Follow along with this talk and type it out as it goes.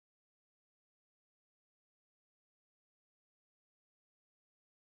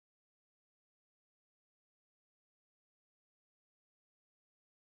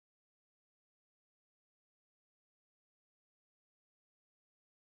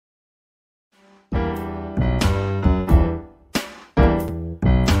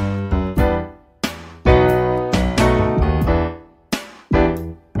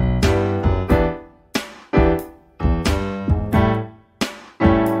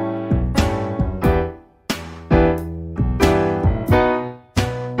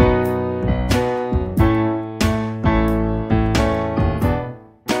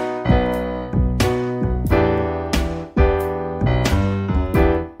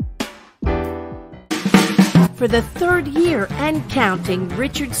For the third year and counting,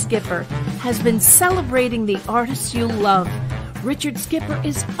 Richard Skipper has been celebrating the artists you love. Richard Skipper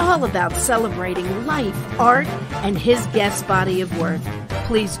is all about celebrating life, art, and his guest body of work.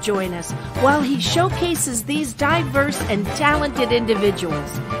 Please join us while he showcases these diverse and talented individuals.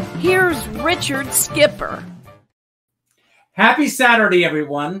 Here's Richard Skipper. Happy Saturday,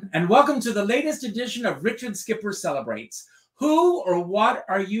 everyone, and welcome to the latest edition of Richard Skipper Celebrates. Who or what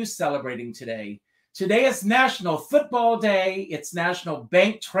are you celebrating today? Today is National Football Day, it's National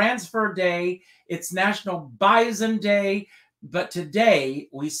Bank Transfer Day, it's National Bison Day, but today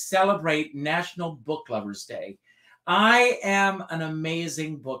we celebrate National Book Lovers Day. I am an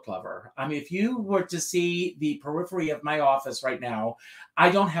amazing book lover. I mean, if you were to see the periphery of my office right now,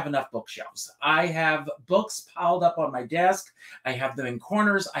 I don't have enough bookshelves. I have books piled up on my desk. I have them in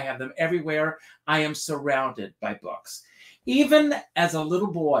corners. I have them everywhere. I am surrounded by books. Even as a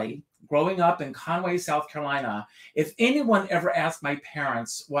little boy, growing up in Conway, South Carolina, if anyone ever asked my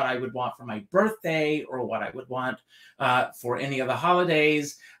parents what I would want for my birthday or what I would want for any of the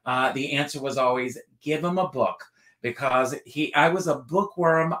holidays, the answer was always, give them a book. Because I was a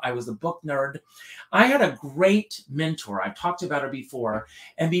bookworm, I was a book nerd. I had a great mentor. I've talked about her before.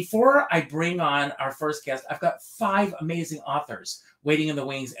 And before I bring on our first guest, I've got 5 amazing authors waiting in the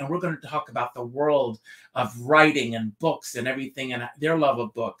wings. And we're going to talk about the world of writing and books and everything and their love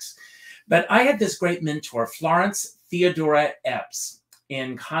of books. But I had this great mentor, Florence Theodora Epps,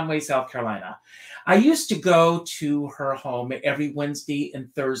 in Conway, South Carolina. I used to go to her home every Wednesday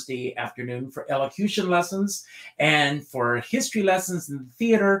and Thursday afternoon for elocution lessons and for history lessons in the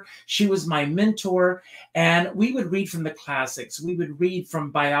theater. She was my mentor, and we would read from the classics. We would read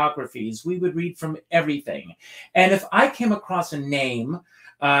from biographies. We would read from everything. And if I came across a name,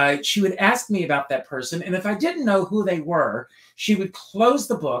 she would ask me about that person. And if I didn't know who they were, she would close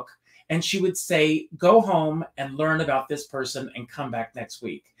the book and she would say, go home and learn about this person and come back next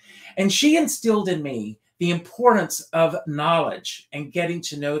week. And she instilled in me the importance of knowledge and getting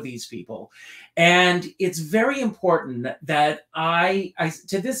to know these people. And it's very important that I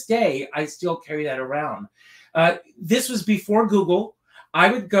to this day, I still carry that around. This was before Google.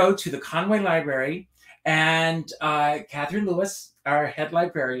 I would go to the Conway Library, and Catherine Lewis, our head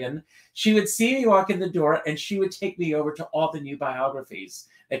librarian, she would see me walk in the door and she would take me over to all the new biographies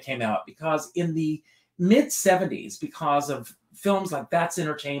that came out, because in the mid-70s, because of films like That's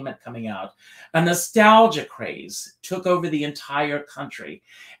Entertainment coming out, a nostalgia craze took over the entire country.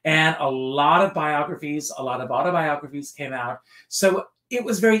 And a lot of biographies, a lot of autobiographies came out. So it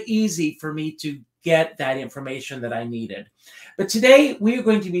was very easy for me to get that information that I needed. But today we are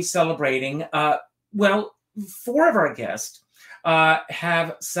going to be celebrating, well, 4 of our guests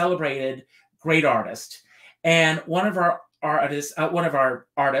have celebrated great artists. And one of our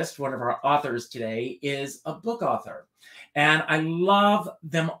authors today is a book author. And I love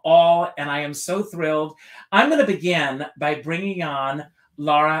them all, and I am so thrilled. I'm going to begin by bringing on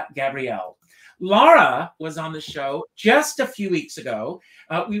Lara Gabrielle. Lara was on the show just a few weeks ago.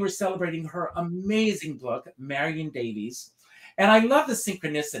 We were celebrating her amazing book, Marion Davies. And I love the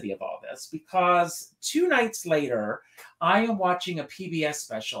synchronicity of all this, because 2 nights later, I am watching a PBS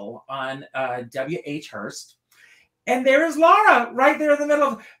special on W.H. Hearst. And there's Lara right there in the middle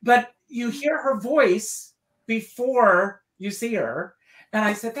of, but you hear her voice before you see her. And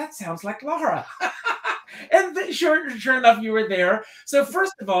I said, that sounds like Lara. And sure enough, you were there. So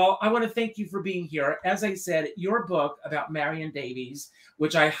first of all, I want to thank you for being here. As I said, your book about Marion Davies,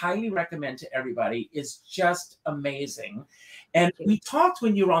 which I highly recommend to everybody, is just amazing. And we talked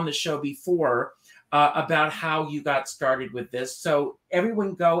when you were on the show before about how you got started with this. So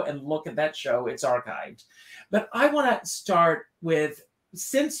everyone go and look at that show. It's archived. But I want to start with,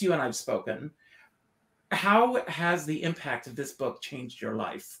 since you and I've spoken, how has the impact of this book changed your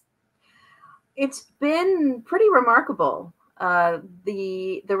life? It's been pretty remarkable.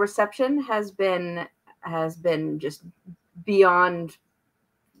 The reception has been just beyond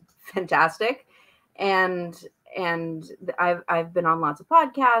fantastic, and I've been on lots of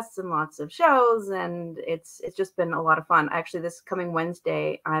podcasts and lots of shows, and it's just been a lot of fun. Actually, this coming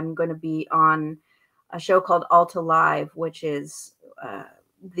Wednesday, I'm going to be on a show called Alta Live, which is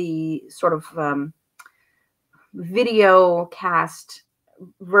the sort of video cast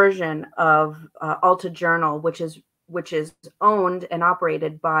version of Alta Journal, which is owned and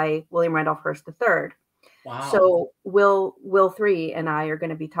operated by William Randolph Hearst III. Wow. So Will 3 and I are going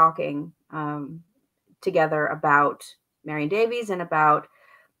to be talking together about Marion Davies and about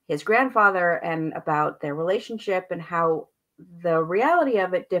his grandfather and about their relationship and how the reality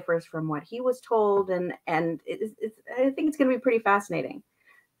of it differs from what he was told. And I think it's going to be pretty fascinating.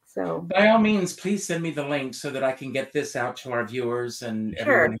 So by all means, please send me the link so that I can get this out to our viewers and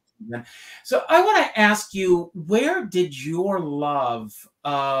sure. everyone. So I want to ask you, where did your love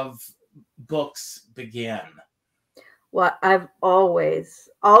of books begin? Well, I've always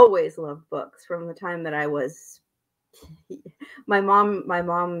loved books from the time that I was. My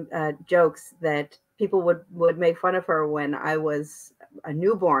mom jokes that people would make fun of her when I was a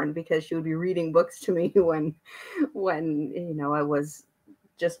newborn because she would be reading books to me when I was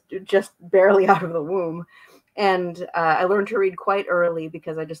just barely out of the womb. And I learned to read quite early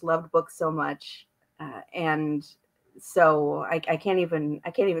because I just loved books so much. And so I can't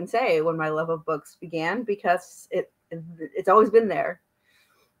even say when my love of books began because it's always been there.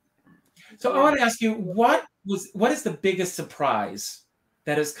 So I want to ask you, what is the biggest surprise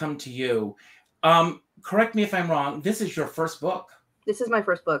that has come to you? Correct me if I'm wrong. This is your first book. This is my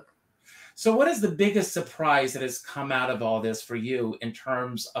first book. So what is the biggest surprise that has come out of all this for you in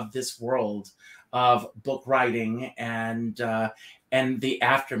terms of this world of book writing and the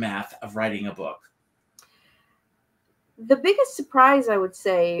aftermath of writing a book? The biggest surprise, I would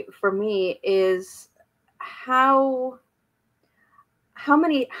say, for me is how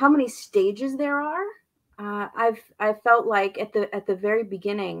many stages there are. I felt like at the very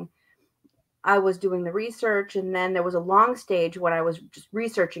beginning, I was doing the research, and then there was a long stage when I was just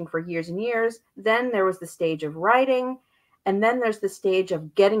researching for years and years. Then there was the stage of writing, and then there's the stage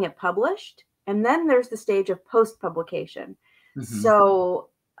of getting it published, and then there's the stage of post-publication. Mm-hmm. So,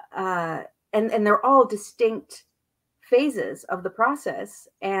 and they're all distinct phases of the process,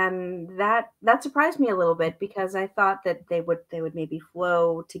 and that surprised me a little bit because I thought that they would maybe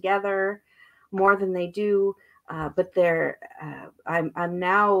flow together more than they do. But I'm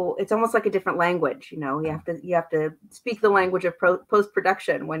now, it's almost like a different language. You have to speak the language of post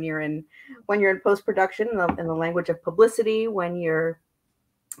production when you're in post production, and the language of publicity when you're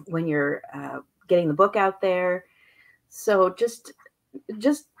getting the book out there. So just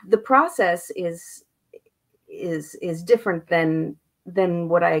the process is different than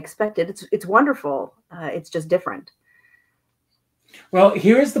what I expected. It's wonderful. It's just different. Well,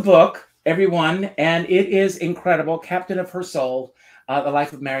 here's the book, everyone, and it is incredible. Captain of Her Soul, The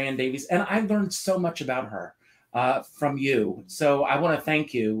Life of Marion Davies. And I learned so much about her from you. So I want to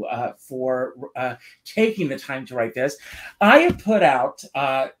thank you for taking the time to write this. I have put out,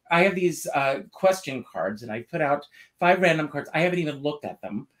 I have these question cards, and I put out 5 random cards. I haven't even looked at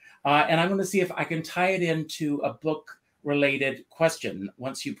them. And I'm going to see if I can tie it into a book-related question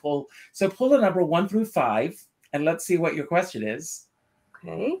once you pull. So pull a number 1 through 5, and let's see what your question is.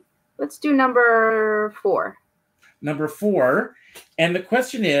 Okay. Let's do number 4. Number 4. And the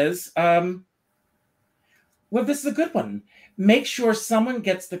question is, well, this is a good one. Make sure someone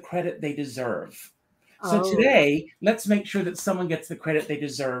gets the credit they deserve. So today, let's make sure that someone gets the credit they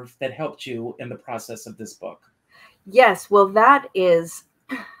deserve that helped you in the process of this book. Yes. Well, that's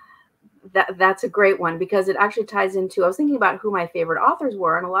a great one because it actually ties into, I was thinking about who my favorite authors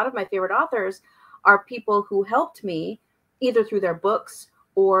were, and a lot of my favorite authors are people who helped me either through their books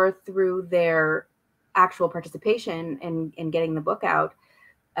or through their actual participation in getting the book out.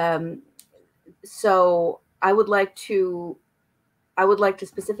 So I would like to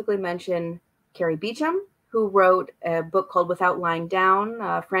specifically mention Carrie Beecham, who wrote a book called Without Lying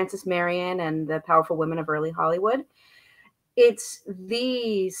Down, Frances Marion and the Powerful Women of Early Hollywood. It's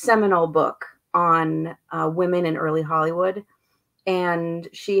the seminal book on women in early Hollywood. And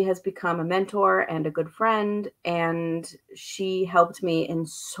she has become a mentor and a good friend. And she helped me in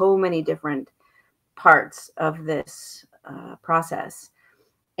so many different parts of this process.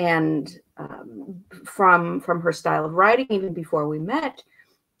 And from her style of writing, even before we met,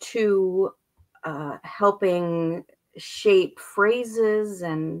 to helping shape phrases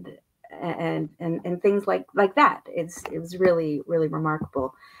and things like that. It was really, really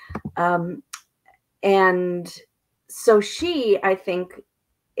remarkable. And so she, I think,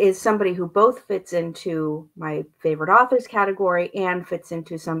 is somebody who both fits into my favorite authors category and fits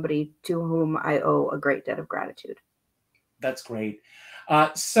into somebody to whom I owe a great debt of gratitude. That's great.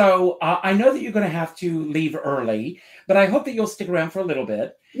 So I know that you're going to have to leave early, but I hope that you'll stick around for a little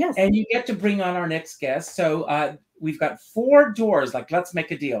bit. Yes. And you get to bring on our next guest. So we've got 4 doors, like let's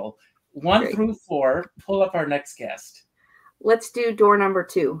make a deal. 1 Great. through 4, pull up our next guest. Let's do door number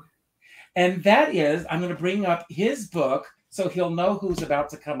 2. And that is, I'm going to bring up his book so he'll know who's about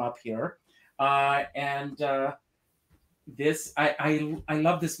to come up here. This, I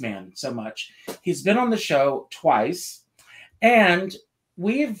love this man so much. He's been on the show twice, and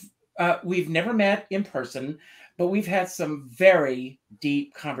we've never met in person, but we've had some very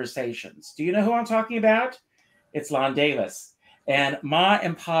deep conversations. Do you know who I'm talking about? It's Lon Davis. and Ma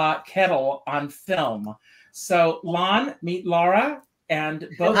and Pa Kettle on film. So, Lon, meet Lara, and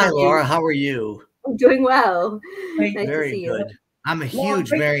both Hi, of Laura. you. How are you? I'm doing well. Great. Nice to Very see you. good. I'm a Laura, huge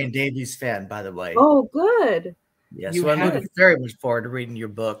great. Marion Davies fan, by the way. Oh, good. Yes, You so I'm have- looking very much forward to reading your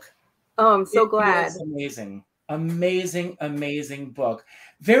book. Oh, I'm so It glad. is amazing. Amazing, amazing book.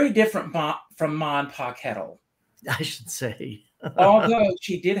 Very different from Ma and Pa Kettle. I should say. Although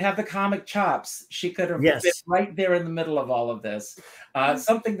she did have the comic chops, she could have Yes. been right there in the middle of all of this.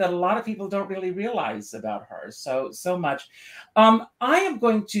 Something that a lot of people don't really realize about her. So much. I am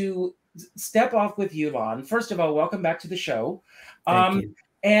going to step off with you, Lon. First of all, welcome back to the show. Thank you.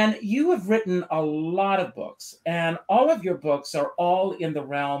 And you have written a lot of books, and all of your books are all in the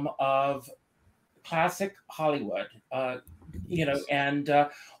realm of classic Hollywood. And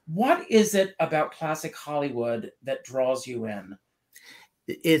what is it about classic Hollywood that draws you in?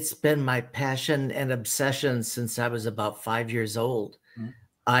 It's been my passion and obsession since I was about 5 years old. Mm-hmm.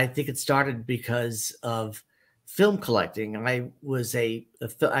 I think it started because of film collecting. I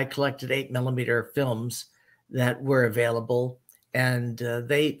collected 8mm films that were available, and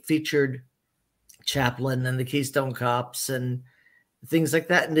they featured Chaplin and the Keystone Cops and things like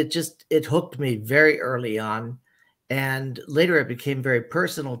that. And it hooked me very early on. And later it became very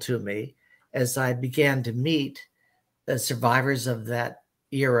personal to me as I began to meet the survivors of that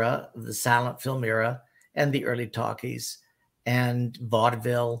era, of the silent film era, and the early talkies and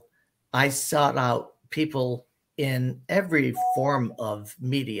vaudeville. I sought out people in every form of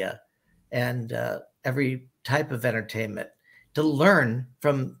media and every type of entertainment to learn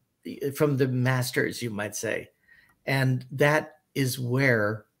from the masters, you might say. And that is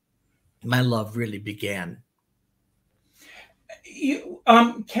where my love really began.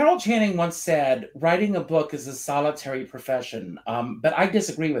 Carol Channing once said, writing a book is a solitary profession. But I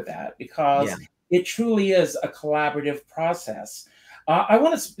disagree with that because it truly is a collaborative process. I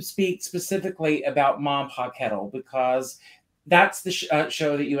want to speak specifically about Ma and Pa Kettle because that's the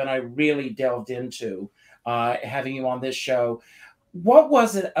show that you and I really delved into, having you on this show. What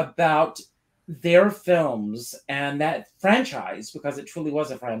was it about their films and that franchise, because it truly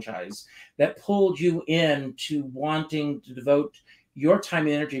was a franchise, that pulled you into wanting to devote your time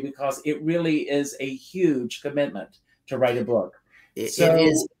and energy, because it really is a huge commitment to write a book? It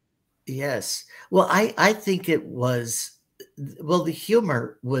is. Yes. Well, I think it was, the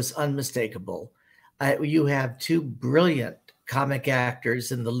humor was unmistakable. You have two brilliant comic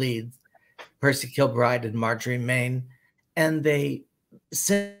actors in the lead, Percy Kilbride and Marjorie Main, and they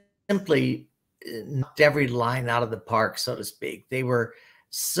simply knocked every line out of the park, so to speak. They were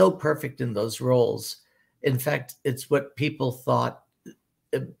so perfect in those roles. In fact, it's what people thought,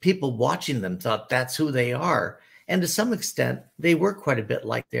 people watching them thought that's who they are. And to some extent, they were quite a bit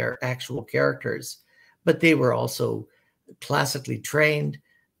like their actual characters, but they were also classically trained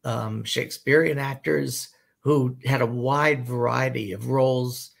Shakespearean actors who had a wide variety of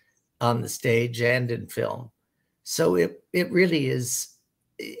roles on the stage and in film. So it really is,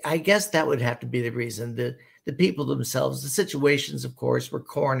 I guess that would have to be the reason. The people themselves, the situations, of course, were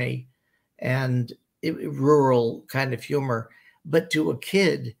corny and rural kind of humor. But to a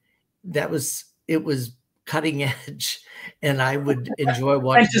kid, it was cutting edge, and I would enjoy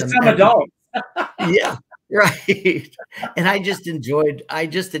watching and to them. Some adults. Yeah, right. And I just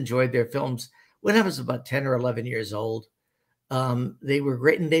enjoyed their films when I was about 10 or 11 years old. They were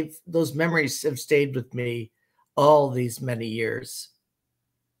great, and those memories have stayed with me all these many years.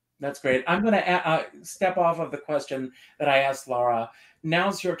 That's great. I'm going to step off of the question that I asked Lara.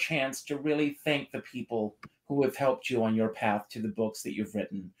 Now's your chance to really thank the people who have helped you on your path to the books that you've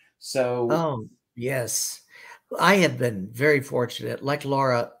written. So, oh, yes, I have been very fortunate. Like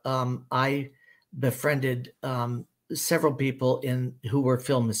Lara, I befriended several people who were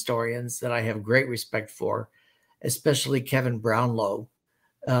film historians that I have great respect for, especially Kevin Brownlow.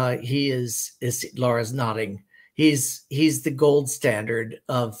 He is Laura's nodding. He's the gold standard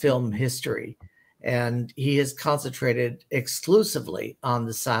of film history, and he has concentrated exclusively on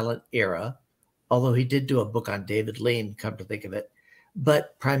the silent era, although he did do a book on David Lean, come to think of it.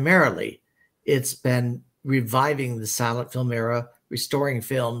 But primarily, it's been reviving the silent film era, restoring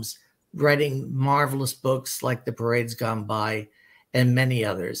films, writing marvelous books like The Parade's Gone By and many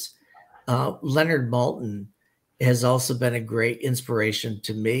others. Leonard Maltin has also been a great inspiration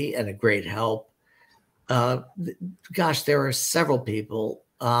to me and a great help. Gosh, there are several people.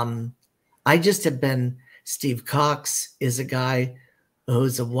 I just have been, Steve Cox is a guy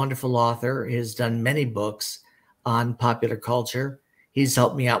who's a wonderful author. He has done many books on popular culture. He's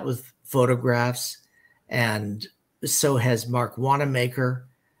helped me out with photographs, and so has Mark Wanamaker,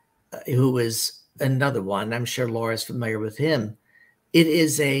 who is another one. I'm sure Laura's familiar with him. It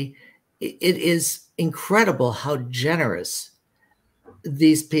is incredible how generous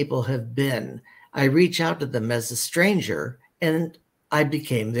these people have been. I reach out to them as a stranger and I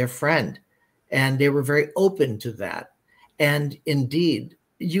became their friend, and they were very open to that. And indeed,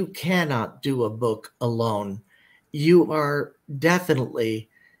 you cannot do a book alone. You are definitely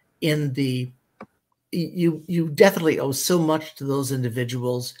you definitely owe so much to those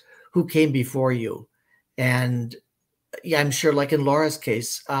individuals who came before you. And yeah, I'm sure, like in Laura's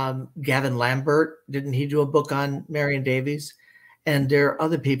case, Gavin Lambert, didn't he do a book on Marion Davies? And there are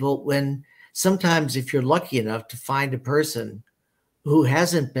other people. When sometimes, if you're lucky enough to find a person who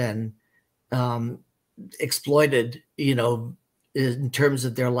hasn't been exploited, in terms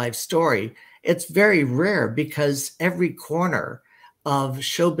of their life story, it's very rare, because every corner of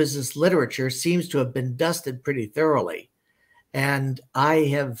show business literature seems to have been dusted pretty thoroughly. And I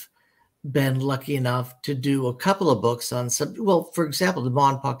have been lucky enough to do a couple of books on some, well, for example, the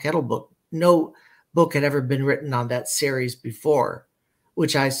Pa Kettle book. No book had ever been written on that series before,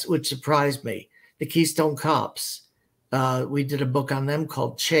 which surprised me. The Keystone Cops, we did a book on them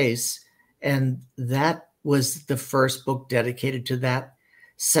called Chase, and that was the first book dedicated to that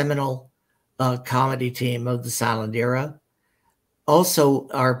seminal comedy team of the silent era. Also,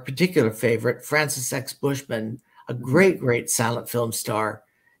 our particular favorite, Francis X. Bushman, a great silent film star.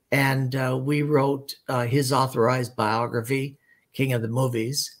 And we wrote his authorized biography, King of the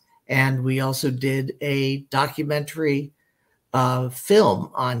Movies. And we also did a documentary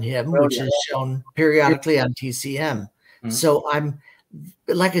film on him, which is shown periodically on TCM. So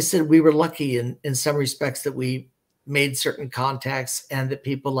like I said, we were lucky in some respects that we made certain contacts, and that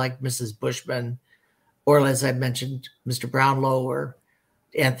people like Mrs. Bushman, or as I mentioned, Mr. Brownlow or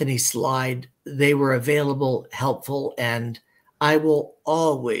Anthony Slide, they were available, helpful, and I will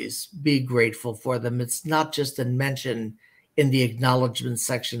always be grateful for them. It's not just a mention in the acknowledgement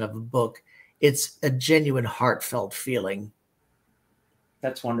section of a book. It's a genuine heartfelt feeling.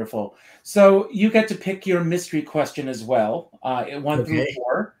 That's wonderful. So you get to pick your mystery question as well, 1 through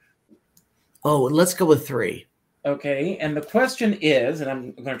 4. Oh, let's go with 3. Okay, and the question is, and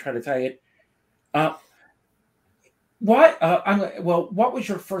I'm going to try to tell you, what was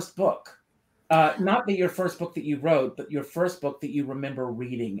your first book? Not your first book that you wrote, but your first book that you remember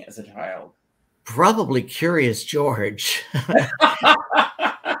reading as a child. Probably Curious George.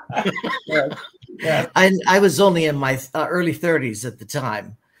 Yeah. I was only in my early 30s at the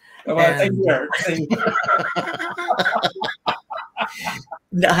time. Well, same here.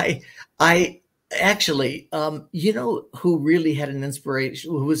 I actually, who really had an inspiration,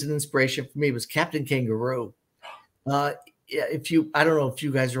 who was an inspiration for me, was Captain Kangaroo. I don't know if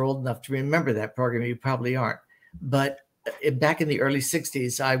you guys are old enough to remember that program. You probably aren't. But back in the early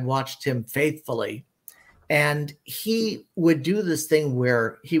 60s, I watched him faithfully. And he would do this thing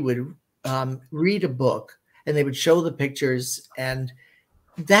where he would read a book, and they would show the pictures. And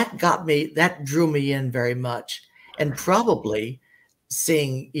that drew me in very much. And probably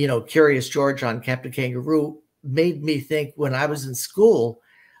seeing, Curious George on Captain Kangaroo made me think, when I was in school,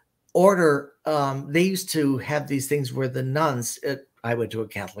 they used to have these things where the nuns, I went to a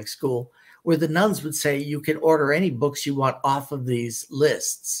Catholic school, where the nuns would say, you can order any books you want off of these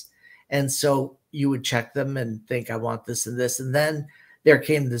lists. And so you would check them and think, I want this and this. And then there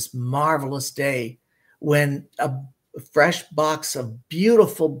came this marvelous day when a fresh box of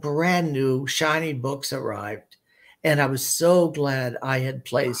beautiful, brand new, shiny books arrived. And I was so glad I had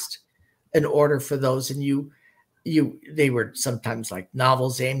placed an order for those. And they were sometimes like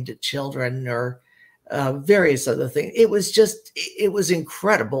novels aimed at children or various other things. It was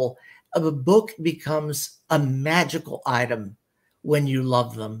incredible. A book becomes a magical item when you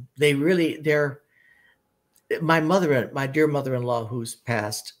love them. My dear mother-in-law, who's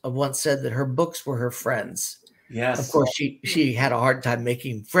passed, once said that her books were her friends. Yes. Of course, she had a hard time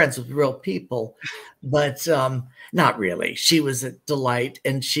making friends with real people, but not really. She was a delight,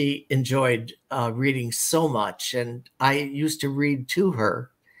 and she enjoyed reading so much. And I used to read to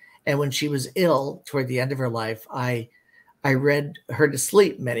her. And when she was ill toward the end of her life, I read her to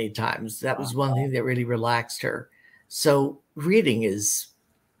sleep many times. That was one thing that really relaxed her. So reading is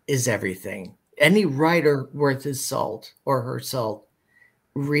everything. Any writer worth his salt or her salt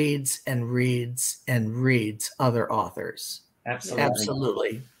reads and reads and reads other authors.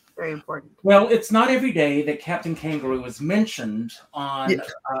 Absolutely. Very important. Well, it's not every day that Captain Kangaroo is mentioned on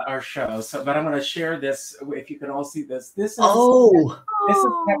our show. But I'm going to share this. If you can all see this, this is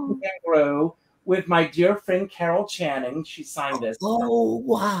Captain Kangaroo with my dear friend Carol Channing. She signed this. Oh,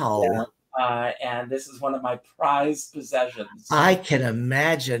 wow! Yeah. And this is one of my prized possessions. I can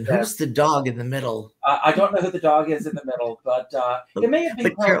imagine. Yeah. Who's the dog in the middle? I don't know who the dog is in the middle, but it may have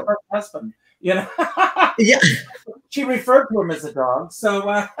been her husband. You know, yeah, she referred to him as a dog.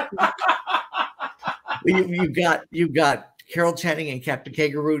 So you got Carol Channing and Captain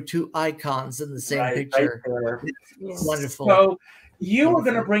Kangaroo, two icons in the same picture. Right it's wonderful. So you are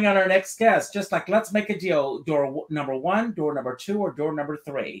going to bring on our next guest. Just like, let's make a deal. Door number 1, door number 2, or door number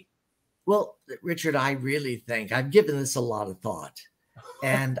 3. Well, Richard, I really think I've given this a lot of thought,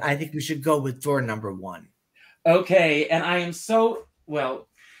 and I think we should go with door number 1. Okay, and I am so well.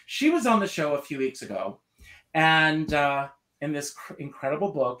 She was on the show a few weeks ago, and in this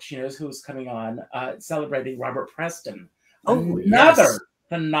incredible book, she knows who's coming on, celebrating Robert Preston. Another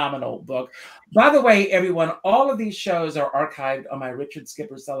phenomenal book. By the way, everyone, all of these shows are archived on my Richard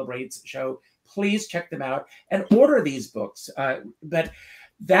Skipper Celebrates show. Please check them out and order these books. But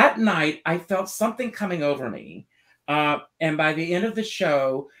that night, I felt something coming over me. And by the end of the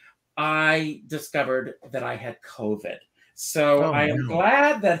show, I discovered that I had COVID. So I am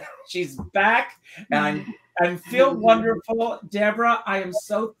glad that she's back, and I feel wonderful. Debra, I am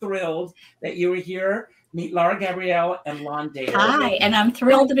so thrilled that you were here. Meet Lara Gabrielle and Lon Davis. Hi, and I'm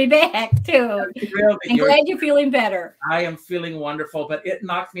thrilled to be back too. I'm glad you're feeling better. I am feeling wonderful, but it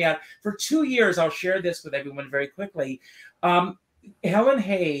knocked me out. For 2 years, I'll share this with everyone very quickly. Helen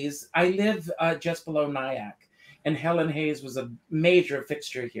Hayes, I live just below Nyack, and Helen Hayes was a major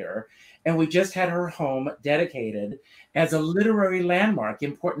fixture here. And we just had her home dedicated as a literary landmark,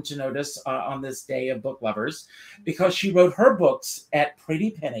 important to notice on this day of book lovers, because she wrote her books at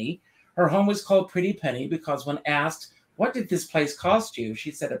Pretty Penny. Her home was called Pretty Penny because when asked, what did this place cost you? She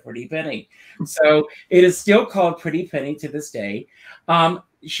said a pretty penny. So it is still called Pretty Penny to this day.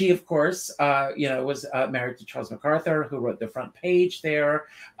 She, of course, was married to Charles MacArthur, who wrote the front page there.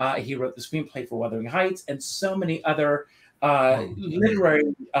 He wrote the screenplay for Wuthering Heights, and so many other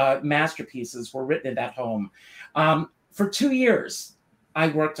literary masterpieces were written in that home. For 2 years, I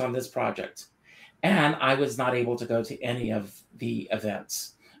worked on this project, and I was not able to go to any of the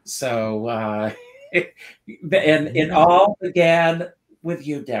events. So, and it all began with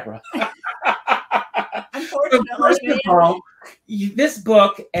you, Debra. Unfortunately, so first of all, this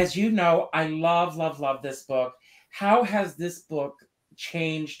book, as you know, I love, love, love this book. How has this book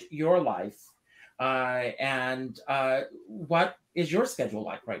changed your life? And what is your schedule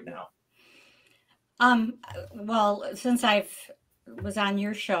like right now? Well, since was on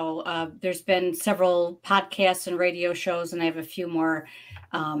your show, there's been several podcasts and radio shows, and I have a few more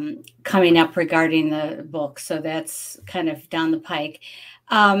coming up regarding the book. So that's kind of down the pike.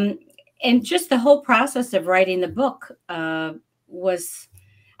 And just the whole process of writing the book was,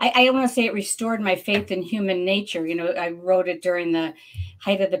 I don't want to say it restored my faith in human nature. You know, I wrote it during the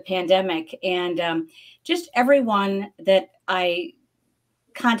height of the pandemic, and just everyone that I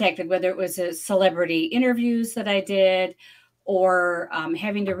contacted, whether it was a celebrity interviews that I did, or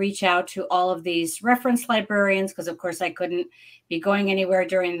having to reach out to all of these reference librarians, because of course I couldn't be going anywhere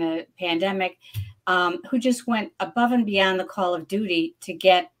during the pandemic, who just went above and beyond the call of duty to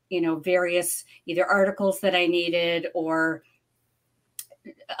get, various either articles that I needed or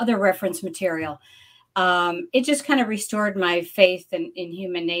other reference material. It just kind of restored my faith in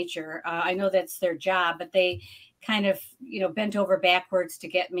human nature. I know that's their job, but they kind of, bent over backwards to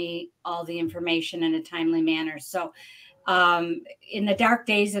get me all the information in a timely manner. So in the dark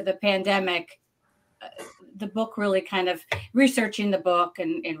days of the pandemic, the book really kind of researching the book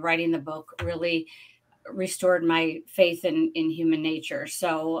and writing the book really restored my faith in human nature.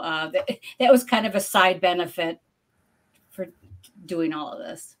 So that was kind of a side benefit for doing all of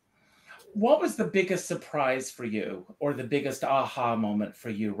this. What was the biggest surprise for you, or the biggest aha moment for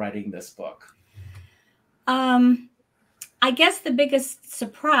you writing this book? I guess the biggest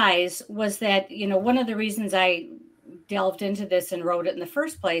surprise was that, one of the reasons I delved into this and wrote it in the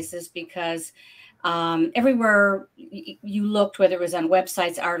first place is because everywhere you looked, whether it was on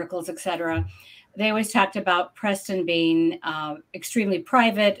websites, articles, etc., they always talked about Preston being extremely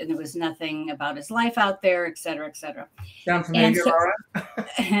private, and there was nothing about his life out there, et cetera, et cetera. Sound familiar, Laura?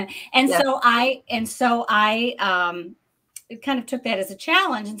 So I kind of took that as a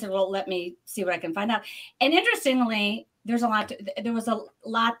challenge and said, well, let me see what I can find out. And interestingly, there was a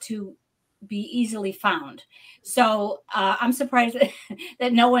lot to be easily found. So I'm surprised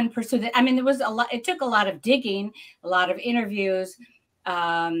that no one pursued it. I mean, it took a lot of digging, a lot of interviews,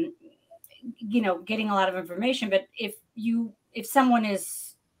 getting a lot of information. But if someone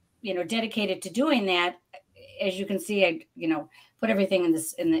is, dedicated to doing that, as you can see, put everything in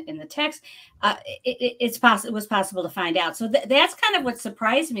this in the text, it was possible to find out. So that's kind of what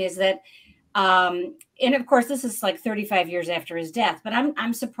surprised me, is that, and of course this is like 35 years after his death, but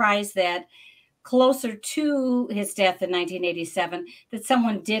I'm surprised that closer to his death in 1987 that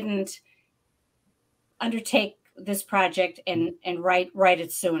someone didn't undertake this project and write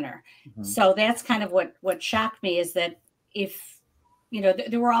it sooner. Mm-hmm. So that's kind of what shocked me, is that if, you know,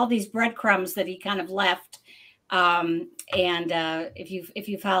 there were all these breadcrumbs that he kind of left. And if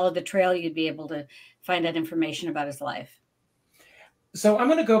you followed the trail, you'd be able to find out information about his life. So I'm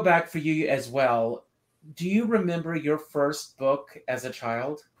going to go back for you as well. Do you remember your first book as a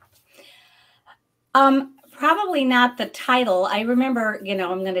child? Probably not the title. I remember, you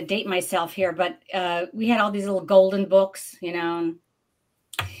know, I'm going to date myself here, but we had all these little golden books, you know.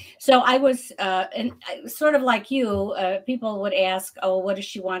 So I was, and sort of like you, people would ask, oh, what does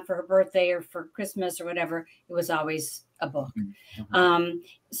she want for her birthday or for Christmas or whatever? It was always a book. Mm-hmm.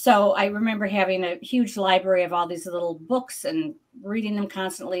 So I remember having a huge library of all these little books and reading them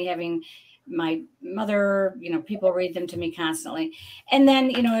constantly, having my mother, you know, people read them to me constantly. And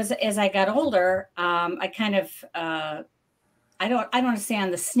then, you know, as I got older, I kind of, I don't want to say on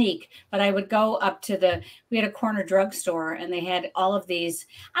the sneak, but I would go up to we had a corner drugstore and they had all of these,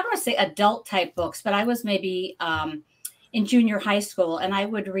 I don't want to say adult type books, but I was maybe in junior high school, and I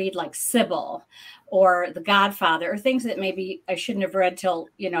would read like Sybil or The Godfather, or things that maybe I shouldn't have read till,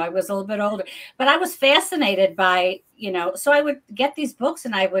 you know, I was a little bit older. But I was fascinated by, you know, so I would get these books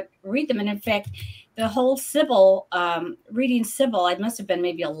and I would read them. And in fact, the whole Sybil, reading Sybil, I must have been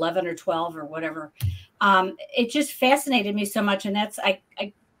maybe 11 or 12 or whatever. It just fascinated me so much. And that's, I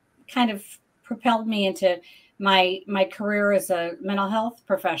kind of propelled me into my career as a mental health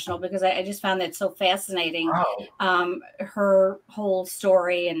professional, because I just found that so fascinating. Wow. Her whole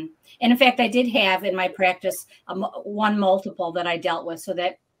story. And in fact, I did have in my practice one multiple that I dealt with. So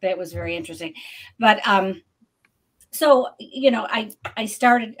that was very interesting. But so, you know, I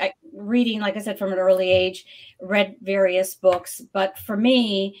started reading, like I said, from an early age, read various books. But for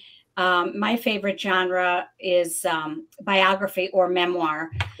me, my favorite genre is biography or memoir,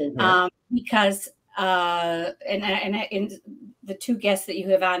 mm-hmm. Because and the two guests that you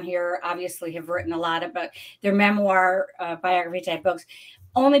have on here obviously have written a lot about their memoir, biography type books,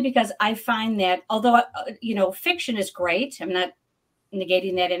 only because I find that, although, you know, fiction is great, I'm not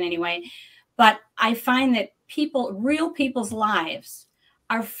negating that in any way, but I find that real people's lives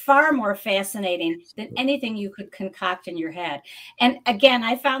are far more fascinating than anything you could concoct in your head. And again,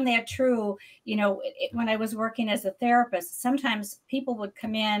 I found that true, you know, when I was working as a therapist. Sometimes people would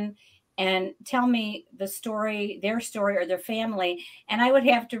come in and tell me their story or their family, and I would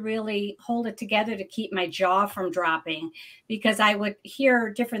have to really hold it together to keep my jaw from dropping, because I would hear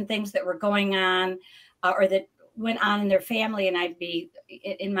different things that were going on or that went on in their family, and I'd be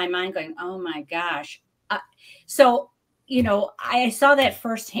in my mind going, oh my gosh. So, you know, I saw that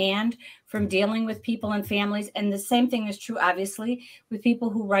firsthand from dealing with people and families. And the same thing is true, obviously, with people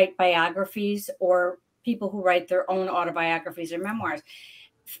who write biographies or people who write their own autobiographies or memoirs.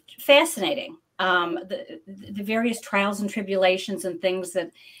 Fascinating. The various trials and tribulations and things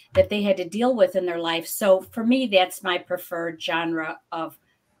that they had to deal with in their life. So for me, that's my preferred genre of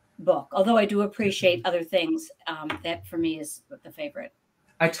book. Although I do appreciate other things, that for me is the favorite.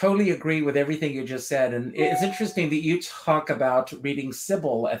 I totally agree with everything you just said. And it's interesting that you talk about reading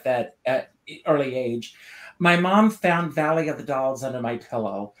Sybil at that early age. My mom found Valley of the Dolls under my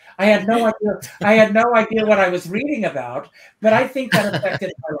pillow. I had no idea what I was reading about, but I think that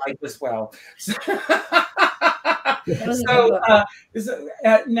affected my life as well.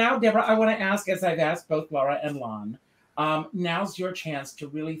 Now, Deborah, I want to ask, as I've asked both Lara and Lon, now's your chance to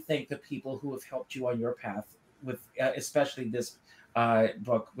really thank the people who have helped you on your path with, especially this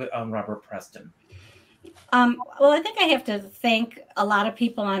book with Robert Preston. Well, I think I have to thank a lot of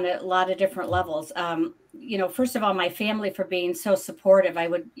people on a lot of different levels. You know, first of all, my family for being so supportive. I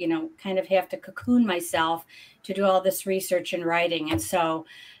would, you know, kind of have to cocoon myself to do all this research and writing. And so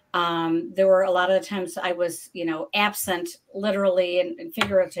there were a lot of the times I was, you know, absent literally and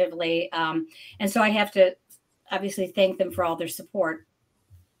figuratively. And so I have to obviously thank them for all their support.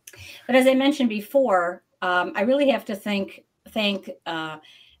 But as I mentioned before, I really have to thank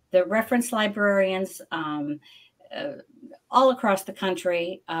the reference librarians all across the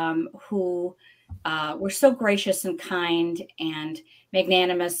country who were so gracious and kind and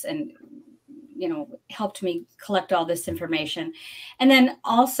magnanimous, and, you know, helped me collect all this information. And then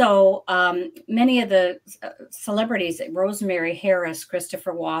also many of the celebrities, Rosemary Harris,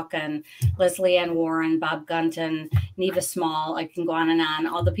 Christopher Walken, Leslie Ann Warren, Bob Gunton, Neva Small, I can go on and on,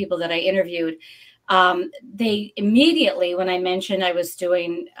 all the people that I interviewed. They immediately, when I mentioned I was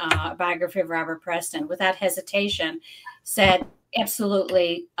doing a biography of Robert Preston, without hesitation, said,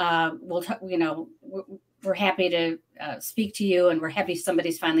 absolutely, we're happy to speak to you, and we're happy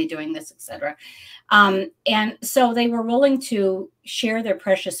somebody's finally doing this, etc. And so they were willing to share their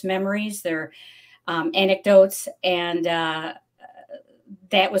precious memories, their anecdotes, and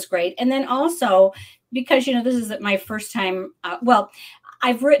that was great. And then also, because, this is my first time,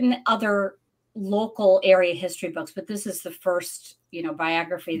 I've written other local area history books, but this is the first,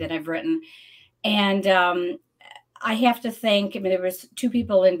 biography that I've written. And I have to thank, there was two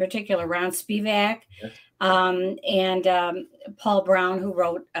people in particular, Ron Spivak, and Paul Brown, who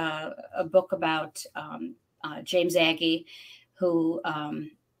wrote a book about James Aggie, who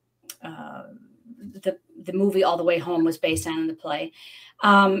the movie All the Way Home was based on in the play.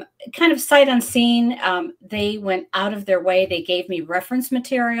 Kind of sight unseen, they went out of their way. They gave me reference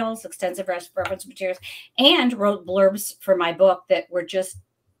materials, extensive reference materials, and wrote blurbs for my book that were just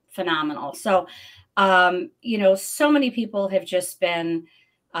phenomenal. So, so many people have just been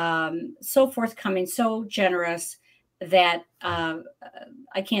so forthcoming, so generous, that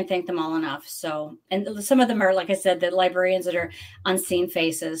I can't thank them all enough. So, and some of them are, like I said, the librarians that are unseen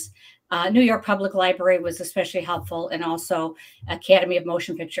faces. New York Public Library was especially helpful, and also Academy of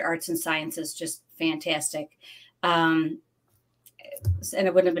Motion Picture Arts and Sciences, just fantastic. And I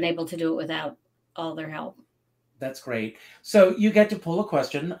wouldn't have been able to do it without all their help. That's great. So you get to pull a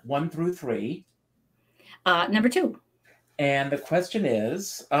question 1 through 3. Number 2. And the question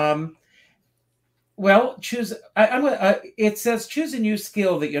is, choose. It says choose a new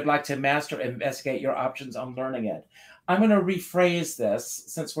skill that you'd like to master and investigate your options on learning it. I'm going to rephrase this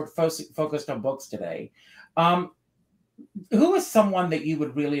since we're focused on books today. Who is someone that you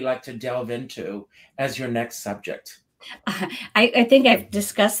would really like to delve into as your next subject? I think I've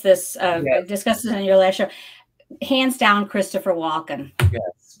discussed this. Yes. Discussed this in your last show. Hands down, Christopher Walken.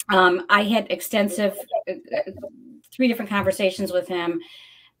 Yes. I had extensive 3 different conversations with him.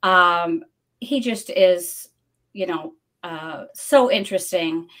 He just is, so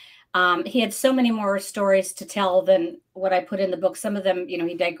interesting. He had so many more stories to tell than what I put in the book. Some of them,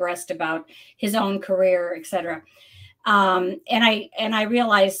 he digressed about his own career, etc. And I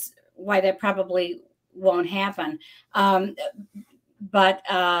realized why that probably won't happen. But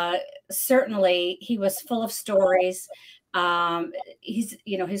certainly he was full of stories. He's,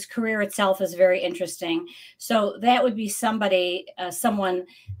 his career itself is very interesting. So that would be someone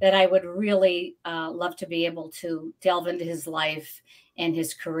that I would really love to be able to delve into his life and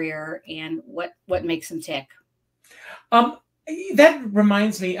his career and what makes him tick. That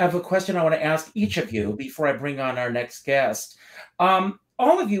reminds me of a question I want to ask each of you before I bring on our next guest. All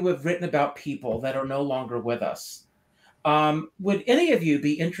of you have written about people that are no longer with us. Would any of you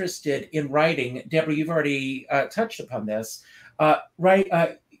be interested in writing? Debra, you've already touched upon this.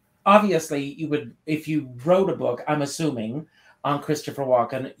 Obviously, you would, if you wrote a book, I'm assuming, on Christopher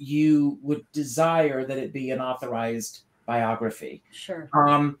Walken, you would desire that it be an authorized biography. Sure.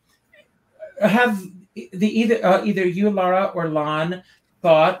 Have either you, Lara, or Lon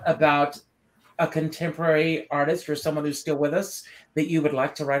thought about a contemporary artist or someone who's still with us that you would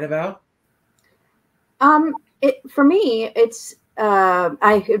like to write about? For me, it's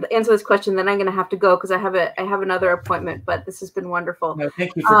I could answer this question, then I'm going to have to go because I have another appointment. But this has been wonderful. No,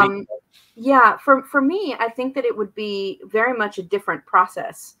 thank you for being here. Yeah, for me, I think that it would be very much a different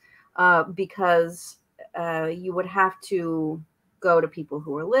process because you would have to go to people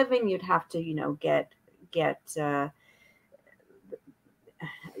who are living. You'd have to, get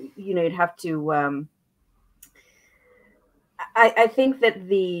you'd have to. I think that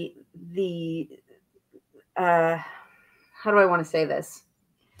the how do I want to say this?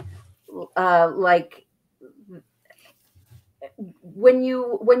 Like when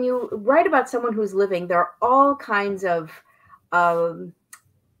you write about someone who's living, there are all kinds of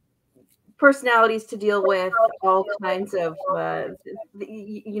personalities to deal with, all kinds of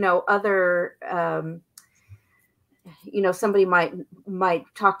other somebody might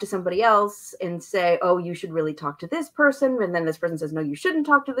talk to somebody else and say, oh, you should really talk to this person, and then this person says, no, you shouldn't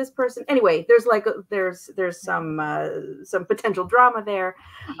talk to this person. Anyway, there's some potential drama there,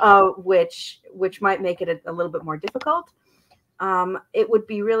 which might make it a little bit more difficult. It would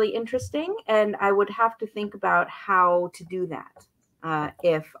be really interesting, and I would have to think about how to do that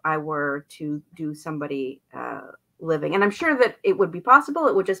if I were to do somebody living. And I'm sure that it would be possible.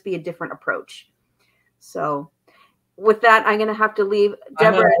 It would just be a different approach. So with that, I'm going to have to leave.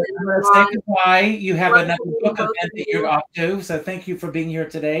 Deborah, Deborah, I'm going to say goodbye. You have Lon, another book event that you're off to, so thank you for being here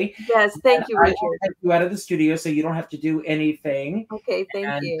today. Yes, thank you, Richard. I will take you out of the studio, so you don't have to do anything. Okay,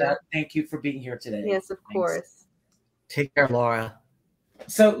 thank you. Thank you for being here today. Yes, of course. Take care, Laura.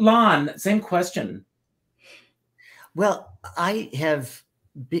 So, Lon, same question. Well, I have,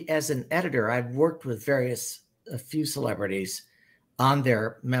 as an editor, I've worked with a few celebrities on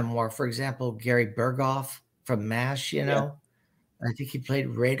their memoir. For example, Gary Berghoff from MASH, you know, I think he played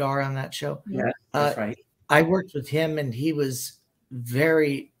Radar on that show. Yeah, that's right. I worked with him, and he was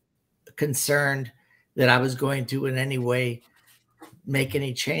very concerned that I was going to in any way make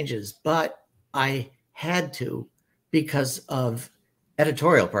any changes, but I had to because of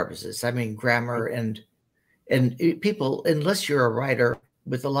editorial purposes. I mean, grammar and people, unless you're a writer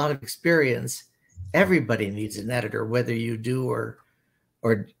with a lot of experience, everybody needs an editor, whether you do or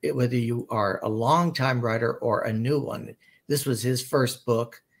whether you are a longtime writer or a new one. This was his first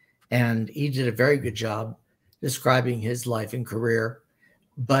book, and he did a very good job describing his life and career.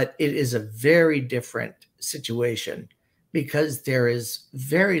 But it is a very different situation because there is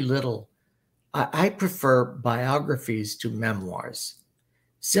very little. I prefer biographies to memoirs,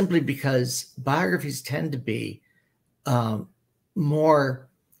 simply because biographies tend to be more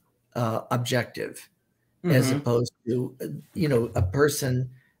objective, as opposed to, you know, a person.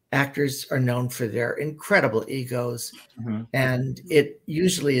 Actors are known for their incredible egos, and it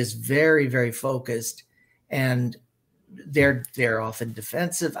usually is very, very focused, and they're often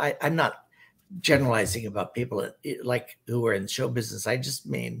defensive. I'm not generalizing about people like who are in show business. I just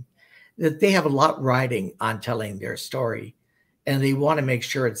mean that they have a lot riding on telling their story, and they want to make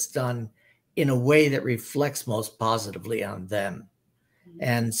sure it's done in a way that reflects most positively on them.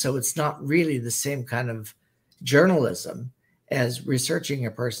 And so it's not really the same kind of journalism as researching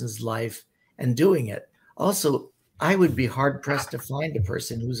a person's life and doing it. Also, I would be hard pressed to find a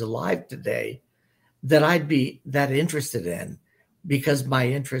person who's alive today that I'd be that interested in, because my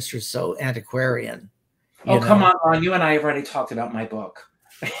interests are so antiquarian. Come on, Ron. You and I have already talked about my book.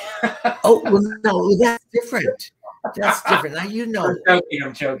 Oh, well, no, that's different. That's different. Now, you know,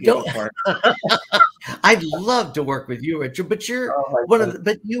 I'm joking. I'd love to work with you, Richard, but you're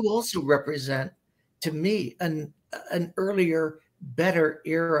but you also represent, to me, an earlier, better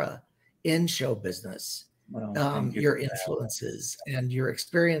era in show business. Your influences and your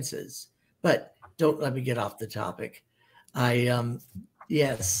experiences. But don't let me get off the topic.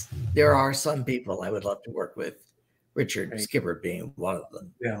 Yes, there are some people I would love to work with, Richard Skipper being one of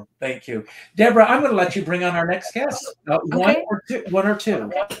them. Yeah, thank you. Deborah, I'm going to let you bring on our next guest. Okay. One or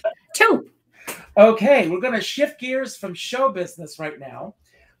two? Two. Okay, we're going to shift gears from show business right now.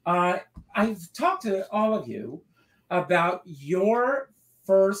 I've talked to all of you about your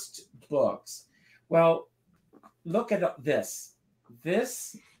first books. Well, look at this.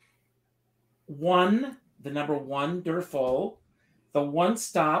 This won the #1 Durfol, the One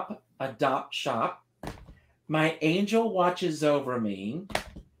Stop Adopt Shop, My Angel Watches Over Me,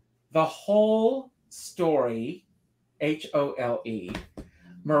 The Whole Story, HOLE,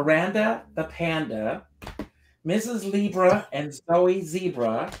 Miranda the Panda, Mrs. Libra and Zoe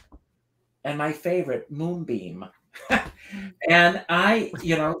Zebra, and my favorite, Moonbeam. And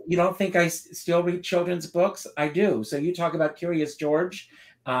you don't think I still read children's books? I do. So you talk about Curious George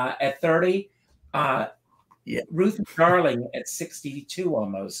at 30, Ruthie Darling at 62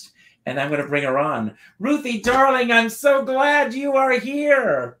 almost. And I'm going to bring her on. Ruthie Darling, I'm so glad you are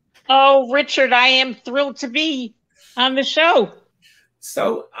here. Oh, Richard, I am thrilled to be on the show.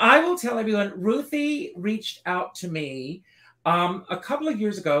 So I will tell everyone, Ruthie reached out to me a couple of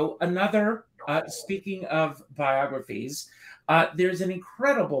years ago. Another, speaking of biographies, there's an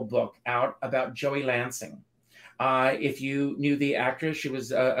incredible book out about Joey Lansing. If you knew the actress, she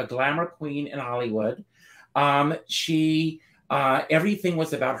was a glamour queen in Hollywood. Everything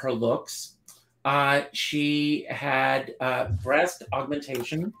was about her looks. She had breast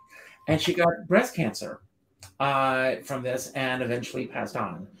augmentation, and she got breast cancer from this and eventually passed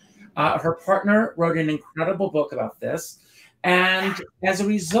on. Her partner wrote an incredible book about this. And as a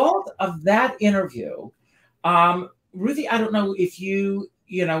result of that interview, Ruthie, I don't know if you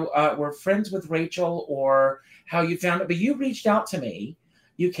were friends with Rachel or how you found it, but you reached out to me.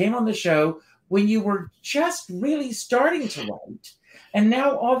 You came on the show when you were just really starting to write. And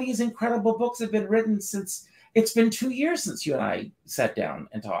now all these incredible books have been written since it's been 2 years since you and I sat down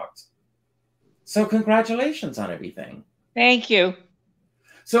and talked. So congratulations on everything. Thank you.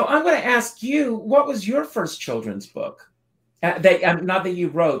 So I'm going to ask you, what was your first children's book? Not that you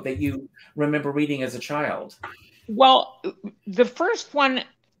wrote, that you remember reading as a child. Well, the first one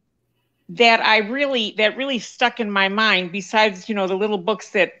that really stuck in my mind, besides, the little books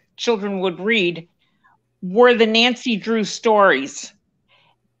that children would read, were the Nancy Drew stories.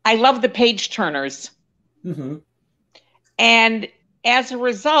 I love the page turners. Mm-hmm. And as a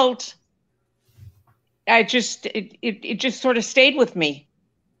result, it just sort of stayed with me.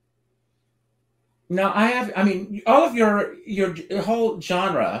 Now all of your whole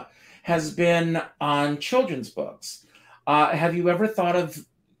genre has been on children's books. Have you ever thought of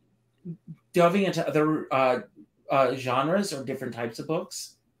delving into other genres or different types of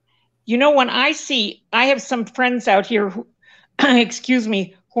books? When I have some friends out here who, excuse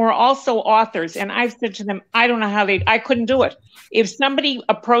me, who are also authors, and I've said to them, I don't know how I couldn't do it. If somebody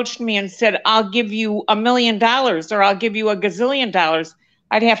approached me and said, I'll give you $1 million or I'll give you $1 gazillion,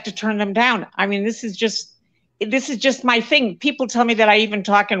 I'd have to turn them down. I mean, this is just my thing. People tell me that I even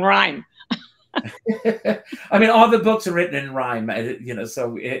talk in rhyme. I mean, all the books are written in rhyme,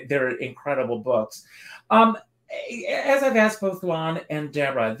 so they're incredible books. As I've asked both Lon and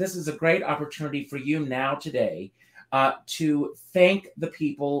Debra, this is a great opportunity for you now today to thank the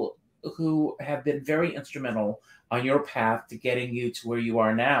people who have been very instrumental on your path to getting you to where you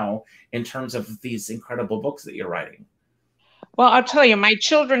are now in terms of these incredible books that you're writing. Well, I'll tell you, my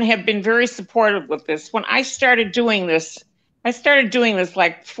children have been very supportive with this. When I started doing this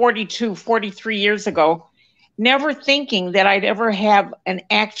like 42, 43 years ago, never thinking that I'd ever have an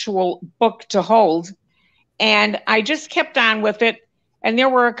actual book to hold. And I just kept on with it. And there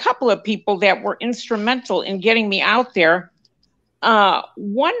were a couple of people that were instrumental in getting me out there.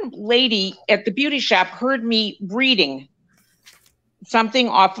 One lady at the beauty shop heard me reading something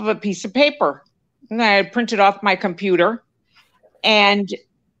off of a piece of paper. And I had printed off my computer. And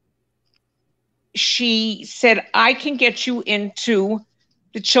she said, I can get you into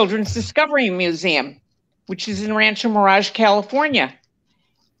the Children's Discovery Museum, which is in Rancho Mirage, California.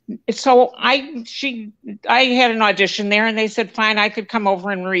 So I had an audition there, and they said, fine, I could come over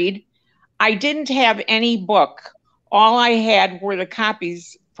and read. I didn't have any book. All I had were the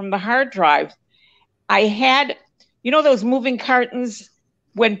copies from the hard drive. I had, those moving cartons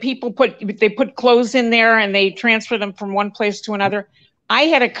when people put clothes in there and they transfer them from one place to another. I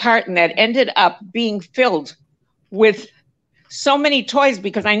had a carton that ended up being filled with so many toys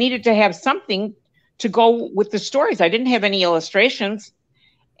because I needed to have something to go with the stories. I didn't have any illustrations.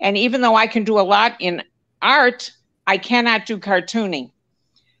 And even though I can do a lot in art, I cannot do cartooning.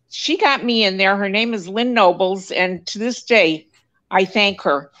 She got me in there. Her name is Lynn Nobles. And to this day, I thank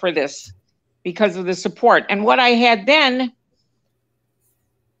her for this because of the support. And what I had then,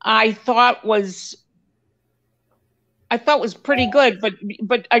 I thought was pretty good.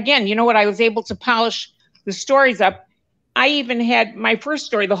 But again, you know what? I was able to polish the stories up. I even had my first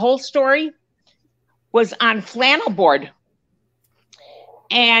story, the whole story was on flannel board.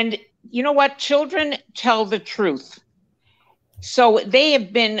 And you know what? Children tell the truth. So they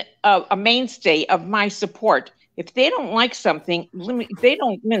have been a mainstay of my support. If they don't like something, they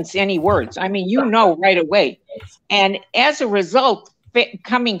don't mince any words. I mean, right away. And as a result,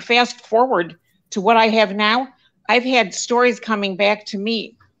 coming fast forward to what I have now, I've had stories coming back to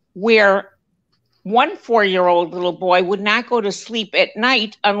me where one 4-year-old little boy would not go to sleep at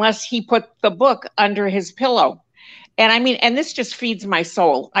night unless he put the book under his pillow. And I mean, and this just feeds my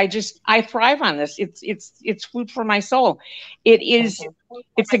soul. I thrive on this. It's food for my soul. It's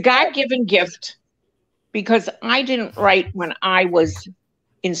a God-given gift because I didn't write when I was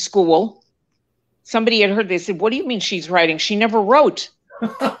in school. Somebody had heard, they said, what do you mean she's writing? She never wrote.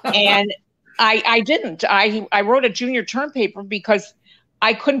 And I didn't. I wrote a junior term paper because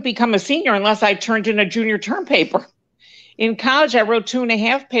I couldn't become a senior unless I turned in a junior term paper. In college, I wrote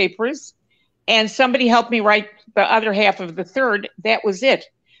 2.5 papers, and somebody helped me write the other half of the third. That was it.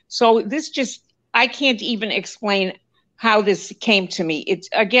 So I can't even explain how this came to me.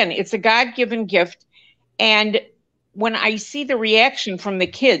 It's a God-given gift. And when I see the reaction from the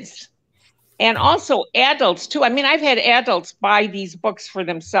kids and also adults too, I mean, I've had adults buy these books for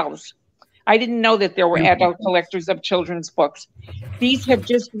themselves. I didn't know that there were adult collectors of children's books. These have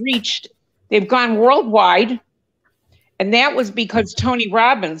they've gone worldwide. And that was because Tony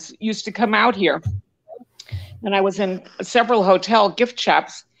Robbins used to come out here. And I was in several hotel gift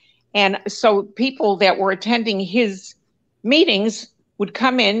shops. And so people that were attending his meetings would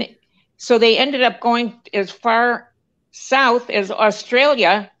come in. So they ended up going as far south as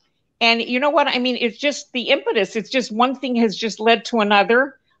Australia. And you know what? I mean, it's just the impetus. It's just one thing has just led to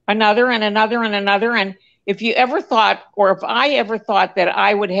another and another and another. And if you ever thought, or if I ever thought that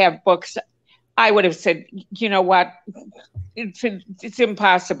I would have books, I would have said, you know what? It's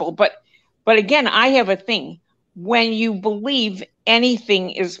impossible. But again, I have a thing. when you believe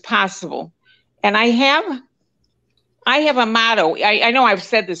anything is possible. And I have a motto. I know I've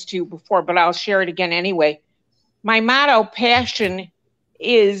said this to you before, but I'll share it again anyway. My motto, passion,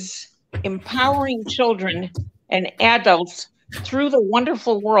 is empowering children and adults through the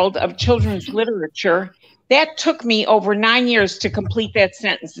wonderful world of children's literature. That took me over 9 years to complete that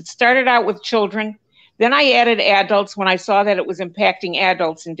sentence. It started out with children. Then I added adults when I saw that it was impacting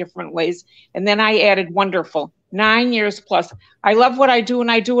adults in different ways. And then I added wonderful. 9 years plus. I love what I do, and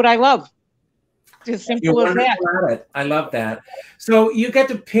I do what I love. It's as simple as that. At it. I love that. So you get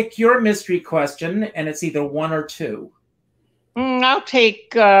to pick your mystery question, and it's either 1 or 2. I'll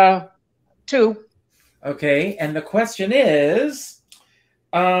take 2. Okay, and the question is,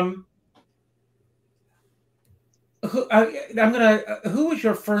 who was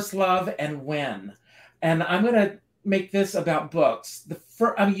your first love and when? And I'm gonna make this about books.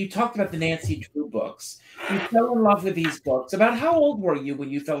 You talked about the Nancy Drew books. You fell in love with these books. About how old were you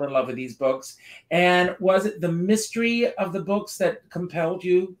when you fell in love with these books? And was it the mystery of the books that compelled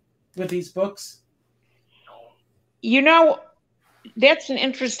you with these books? You know, that's an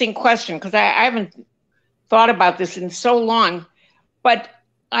interesting question, because I haven't thought about this in so long. But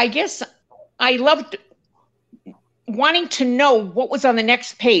I guess I loved wanting to know what was on the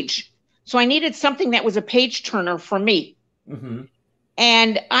next page. So I needed something that was a page turner for me. Mm-hmm.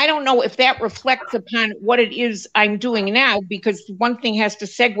 And I don't know if that reflects upon what it is I'm doing now, because one thing has to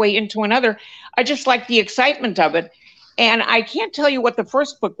segue into another. I just like the excitement of it. And I can't tell you what the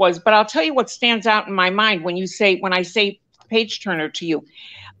first book was, but I'll tell you what stands out in my mind when I say page turner to you.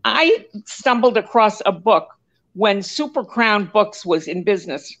 I stumbled across a book when Super Crown Books was in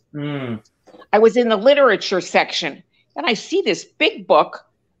business. I was in the literature section, and I see this big book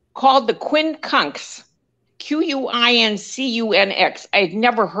called The Quincunx, Quincunx. I had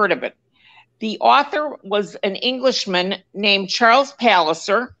never heard of it. The author was an Englishman named Charles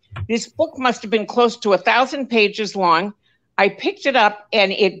Palliser. This book must have been close to 1,000 pages long. I picked it up,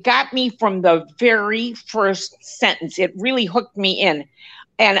 and it got me from the very first sentence. It really hooked me in.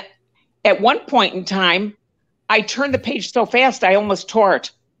 And at one point in time, I turned the page so fast, I almost tore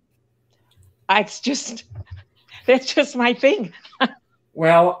it. That's just my thing.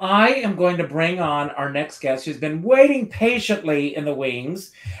 Well, I am going to bring on our next guest, who's been waiting patiently in the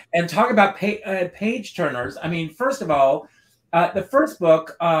wings, and talk about page turners. I mean, first of all, the first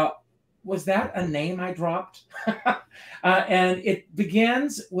book, was that a name I dropped? And it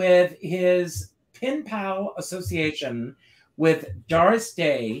begins with his pen pal association with Doris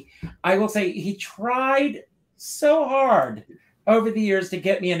Day. I will say he tried so hard over the years to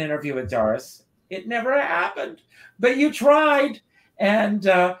get me an interview with Doris. It never happened, but you tried. And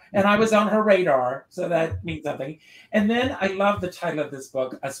I was on her radar, so that means something. And then I love the title of this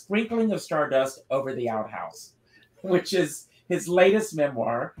book, A Sprinkling of Stardust Over the Outhouse, which is his latest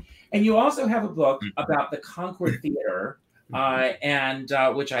memoir. And you also have a book about the Concord Theater,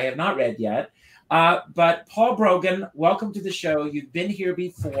 which I have not read yet. But Paul Brogan, welcome to the show. You've been here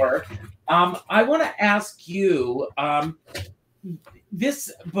before. I want to ask you,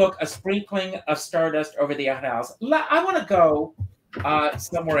 this book, A Sprinkling of Stardust Over the Outhouse, I want to go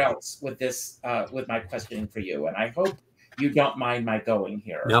somewhere else with this, with my questioning for you, and I hope you don't mind my going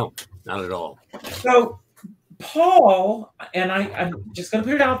here. No, not at all. So, Paul, and I'm just going to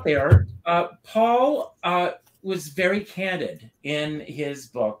put it out there. Paul was very candid in his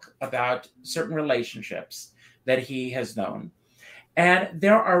book about certain relationships that he has known, and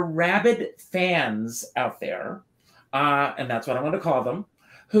there are rabid fans out there, and that's what I'm going to call them,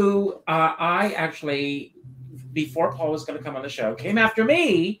 who I actually, before Paul was going to come on the show, came after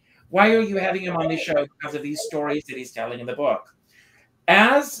me. Why are you having him on the show? Because of these stories that he's telling in the book.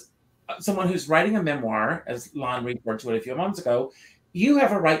 As someone who's writing a memoir, as Lon referred to it a few months ago, you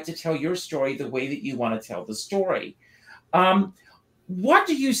have a right to tell your story the way that you want to tell the story. What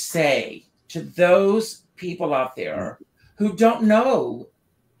do you say to those people out there who don't know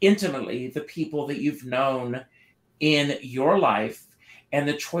intimately the people that you've known in your life and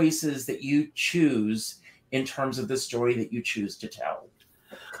the choices that you choose in terms of the story that you choose to tell?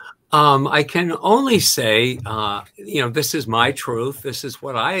 I can only say, this is my truth. This is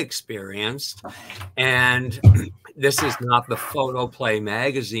what I experienced. And this is not the Photoplay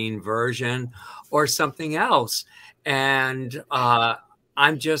magazine version or something else. And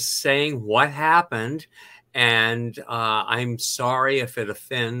I'm just saying what happened. And I'm sorry if it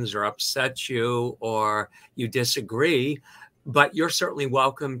offends or upsets you or you disagree, but you're certainly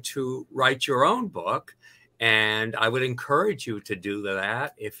welcome to write your own book. And I would encourage you to do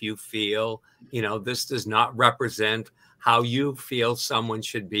that if you feel, this does not represent how you feel someone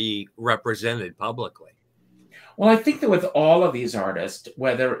should be represented publicly. Well, I think that with all of these artists,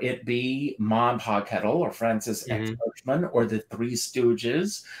 whether it be Ma and Pa Kettle or Francis X. Bushman or the Three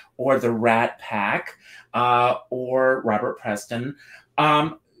Stooges or the Rat Pack or Robert Preston,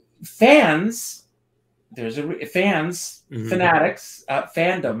 fans, fanatics,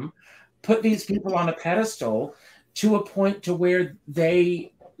 fandom, put these people on a pedestal to a point to where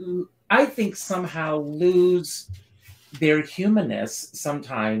they, I think, somehow lose their humanness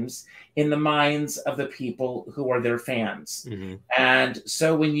sometimes in the minds of the people who are their fans. And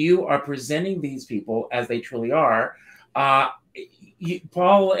so when you are presenting these people as they truly are,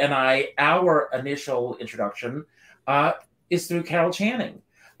 Paul and I, our initial introduction is through Carol Channing.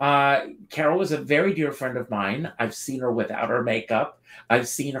 Carol is a very dear friend of mine. I've seen her without her makeup. I've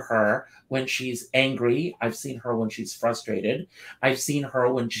seen her when she's angry. I've seen her when she's frustrated. I've seen her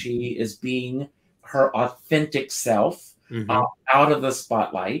when she is being her authentic self, out of the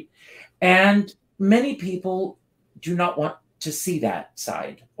spotlight. And many people do not want to see that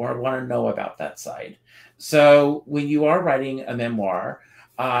side or want to know about that side. So when you are writing a memoir,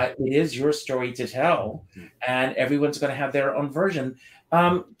 it is your story to tell, and everyone's going to have their own version.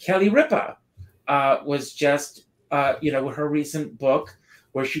 Kelly Ripa was just, her recent book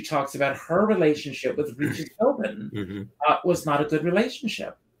where she talks about her relationship with Richard Philbin was not a good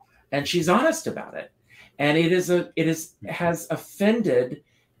relationship, and she's honest about it. And has offended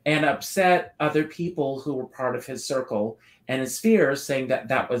and upset other people who were part of his circle and his sphere, saying that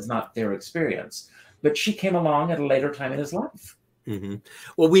that was not their experience. But she came along at a later time in his life.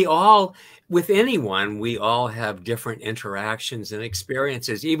 Well, with anyone, we all have different interactions and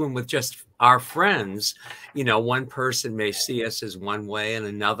experiences, even with just our friends. One person may see us as one way and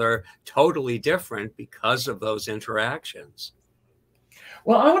another totally different because of those interactions.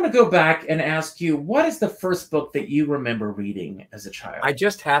 Well, I want to go back and ask you, what is the first book that you remember reading as a child? I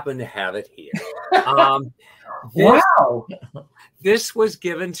just happen to have it here. Wow. This was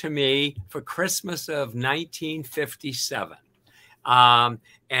given to me for Christmas of 1957. And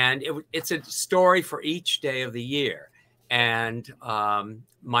it's a story for each day of the year. And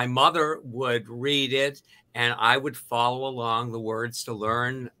my mother would read it, and I would follow along the words to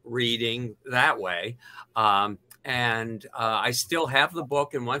learn reading that way. And I still have the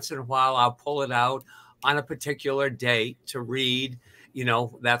book, and once in a while I'll pull it out on a particular date to read,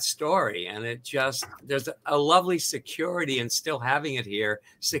 that story. And there's a lovely security in still having it here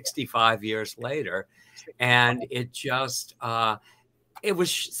 65 years later. And it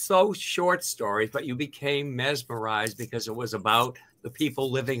was so short stories, but you became mesmerized because it was about the people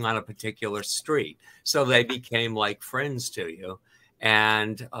living on a particular street. So they became like friends to you.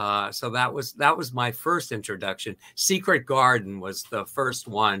 And so that was my first introduction. Secret Garden was the first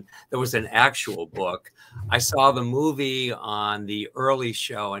one. There was an actual book. I saw the movie on the early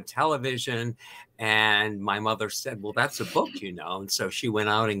show on television, and my mother said, well, that's a book, And so she went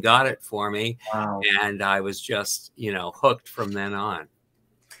out and got it for me. Wow. And I was just, hooked from then on.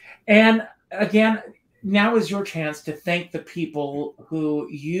 And again, now is your chance to thank the people who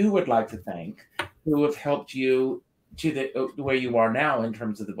you would like to thank, who have helped you to where you are now in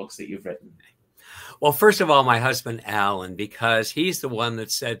terms of the books that you've written. Well, first of all, my husband, Alan, because he's the one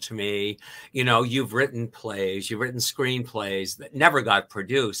that said to me, you've written plays, you've written screenplays that never got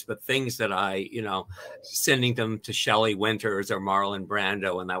produced, but things that I, sending them to Shelley Winters or Marlon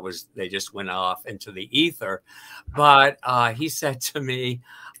Brando, and they just went off into the ether. But he said to me,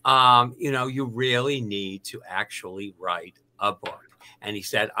 you really need to actually write a book. And he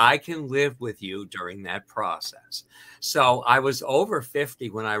said, I can live with you during that process. So I was over 50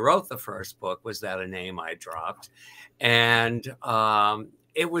 when I wrote the first book. Was that a name I dropped? And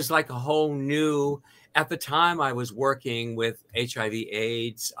it was like a whole new, at the time I was working with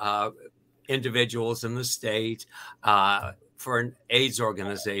HIV/AIDS individuals in the state for an AIDS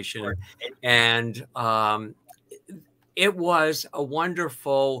organization. And it was a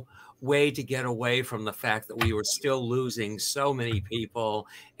wonderful way to get away from the fact that we were still losing so many people,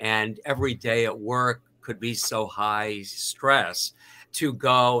 and every day at work could be so high stress, to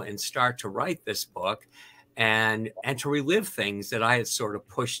go and start to write this book and to relive things that I had sort of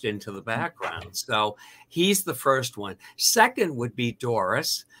pushed into the background. So he's the first one. Second would be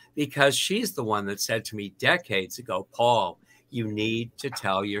Doris, because she's the one that said to me decades ago, Paul, you need to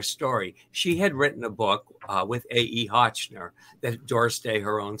tell your story. She had written a book with A.E. Hotchner, that Doris Day,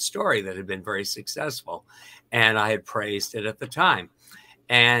 Her Own Story, that had been very successful. And I had praised it at the time.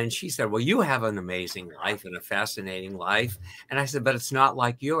 And she said, well, you have an amazing life and a fascinating life. And I said, but it's not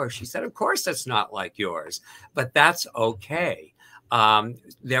like yours. She said, of course it's not like yours, but that's okay.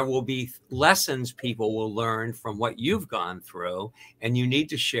 there will be lessons people will learn from what you've gone through, and you need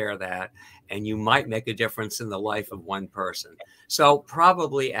to share that, and you might make a difference in the life of one person. So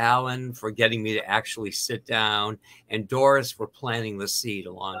probably Alan for getting me to actually sit down, and Doris for planting the seed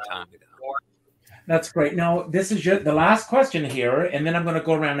a long time ago. That's great. Now, this is the last question here, and then I'm going to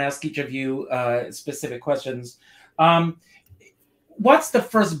go around and ask each of you specific questions. What's the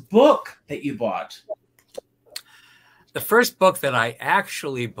first book that you bought? The first book that I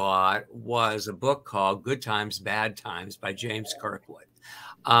actually bought was a book called Good Times, Bad Times by James Kirkwood.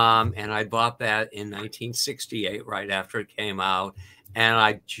 And I bought that in 1968, right after it came out. And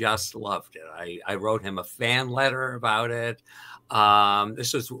I just loved it. I wrote him a fan letter about it.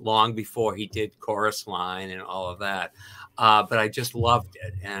 This was long before he did Chorus Line and all of that. But I just loved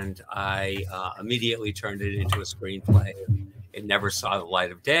it. And I immediately turned it into a screenplay. It never saw the light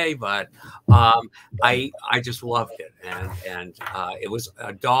of day, but I just loved it. And it was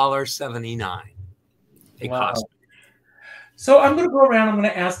 $1.79. It cost me. So I'm going to go around. I'm going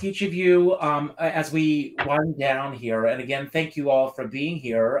to ask each of you as we wind down here. And again, thank you all for being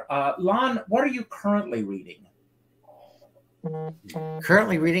here. Lon, what are you currently reading?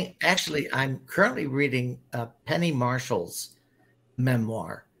 Currently reading? Actually, I'm currently reading Penny Marshall's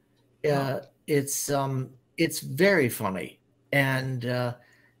memoir. It's very funny. And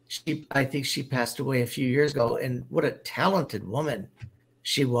I think she passed away a few years ago. And what a talented woman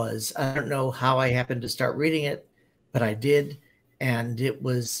she was. I don't know how I happened to start reading it, but I did, and it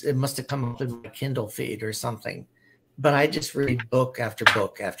must have come up in my Kindle feed or something. But I just read book after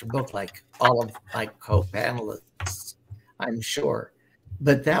book after book, like all of my co-panelists, I'm sure.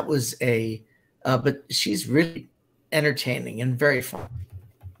 But that was but she's really entertaining and very fun.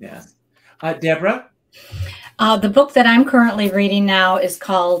 Yes. Deborah? The book that I'm currently reading now is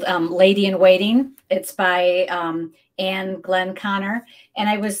called Lady in Waiting. It's by Anne Glenn Connor, and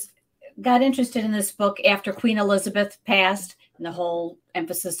I got interested in this book after Queen Elizabeth passed and the whole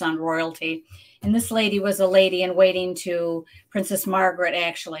emphasis on royalty. And this lady was a lady in waiting to Princess Margaret,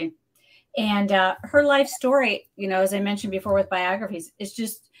 actually. And her life story, as I mentioned before with biographies, is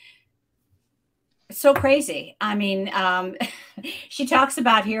just so crazy. I mean, she talks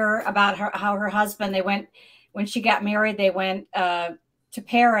about how her husband, when she got married, they went to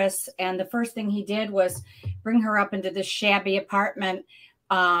Paris. And the first thing he did was bring her up into this shabby apartment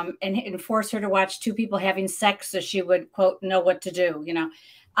and force her to watch two people having sex so she would, quote, know what to do,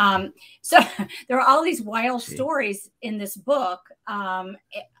 So there are all these wild stories in this book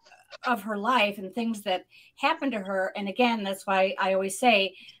of her life and things that happened to her. And again, that's why I always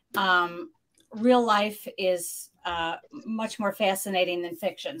say real life is much more fascinating than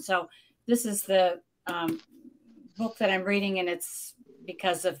fiction. So this is the book that I'm reading, and it's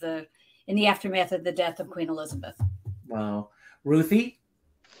because of in the aftermath of the death of Queen Elizabeth. Wow. Ruthie?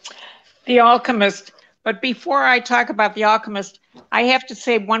 The Alchemist. But before I talk about The Alchemist, I have to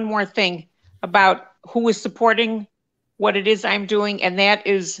say one more thing about who is supporting what it is I'm doing, and that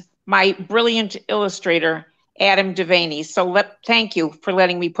is my brilliant illustrator, Adam Devaney. So thank you for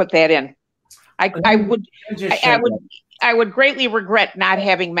letting me put that in. I would greatly regret not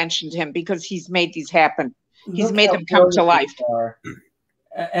having mentioned him because he's made these happen. He's made them come to life.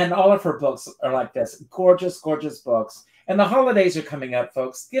 And all of her books are like this. Gorgeous, gorgeous books. And the holidays are coming up,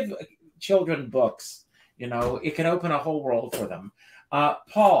 folks. Give children books. It can open a whole world for them.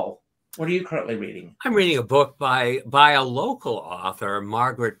 Paul, what are you currently reading? I'm reading a book by a local author,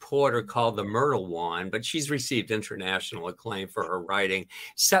 Margaret Porter, called The Myrtle Wand, but she's received international acclaim for her writing,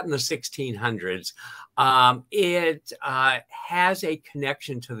 set in the 1600s. It has a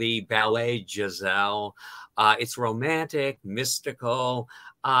connection to the ballet Giselle. It's romantic, mystical.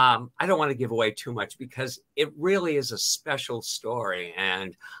 I don't want to give away too much because it really is a special story,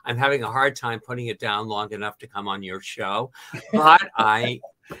 and I'm having a hard time putting it down long enough to come on your show, but I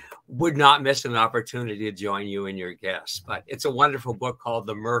would not miss an opportunity to join you and your guests. But it's a wonderful book called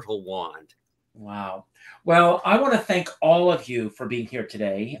The Myrtle Wand. Wow. Well, I want to thank all of you for being here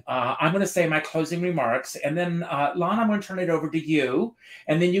today. I'm going to say my closing remarks, and then Lon, I'm going to turn it over to you,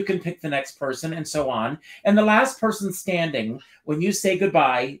 and then you can pick the next person and so on. And the last person standing, when you say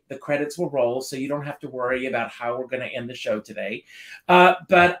goodbye, the credits will roll, so you don't have to worry about how we're going to end the show today.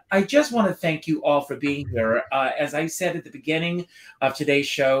 But I just want to thank you all for being here. As I said at the beginning of today's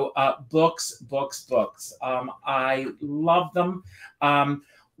show, books, books, books. I love them.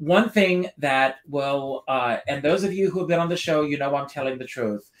 One thing that will, and those of you who have been on the show, I'm telling the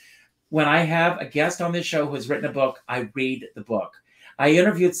truth. When I have a guest on this show who has written a book, I read the book. I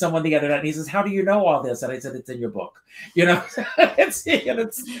interviewed someone the other night, and he says, "How do you know all this?" And I said, "It's in your book."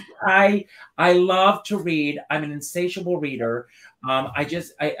 I love to read. I'm an insatiable reader.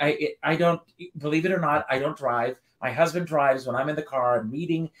 I don't, believe it or not, I don't drive. My husband drives. When I'm in the car, I'm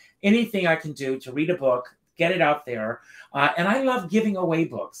reading anything I can do to read a book, get it out there. And I love giving away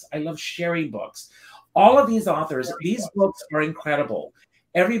books. I love sharing books. All of these authors, these books are incredible.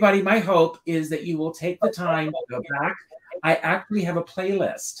 Everybody, my hope is that you will take the time to go back. I actually have a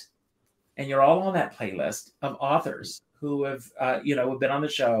playlist, and you're all on that playlist of authors who have, have been on the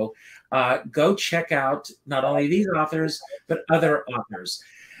show. Go check out not only these authors, but other authors.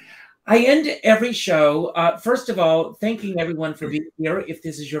 I end every show, first of all, thanking everyone for being here. If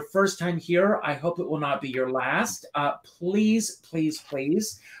this is your first time here, I hope it will not be your last. Please, please,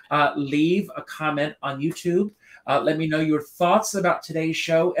 please leave a comment on YouTube. Let me know your thoughts about today's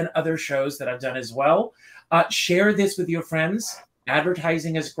show and other shows that I've done as well. Share this with your friends.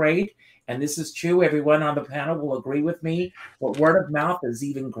 Advertising is great. And this is true. Everyone on the panel will agree with me. But word of mouth is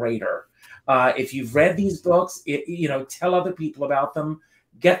even greater. If you've read these books, tell other people about them.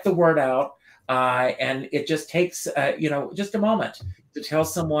 Get the word out, and it just takes, just a moment to tell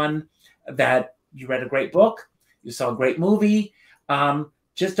someone that you read a great book, you saw a great movie.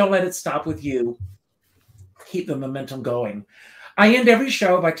 Just don't let it stop with you. Keep the momentum going. I end every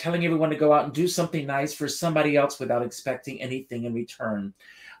show by telling everyone to go out and do something nice for somebody else without expecting anything in return.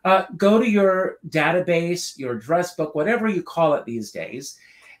 Go to your database, your address book, whatever you call it these days,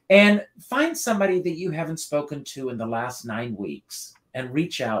 and find somebody that you haven't spoken to in the last 9 weeks. And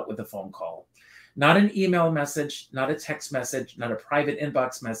reach out with a phone call. Not an email message, not a text message, not a private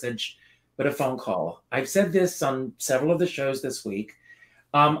inbox message, but a phone call. I've said this on several of the shows this week.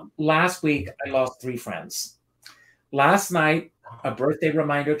 Last week, I lost 3 friends. Last night, a birthday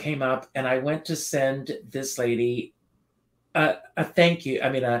reminder came up, and I went to send this lady a thank you,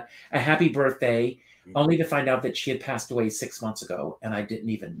 a happy birthday, only to find out that she had passed away 6 months ago, and I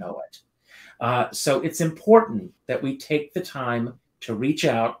didn't even know it. So it's important that we take the time to reach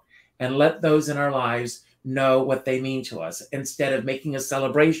out and let those in our lives know what they mean to us, instead of making a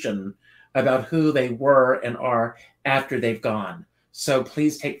celebration about who they were and are after they've gone. So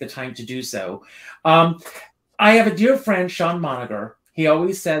please take the time to do so. I have a dear friend, Sean Moniger. He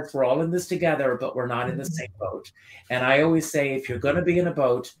always says we're all in this together, but we're not in the same boat. And I always say, if you're going to be in a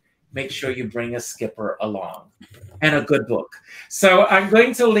boat, make sure you bring a skipper along and a good book. So I'm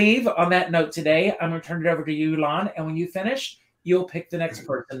going to leave on that note today. I'm going to turn it over to you, Lon. And when you finish, you'll pick the next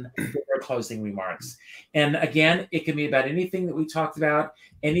person with their closing remarks. And again, it can be about anything that we talked about,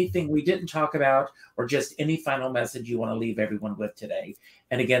 anything we didn't talk about, or just any final message you want to leave everyone with today.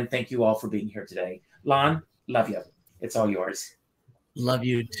 And again, thank you all for being here today. Lon, love you. It's all yours. Love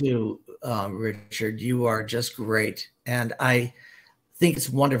you too, Richard. You are just great. And I think it's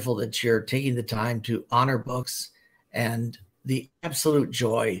wonderful that you're taking the time to honor books and the absolute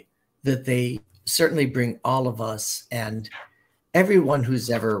joy that they certainly bring all of us. And everyone who's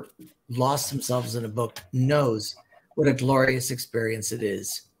ever lost themselves in a book knows what a glorious experience it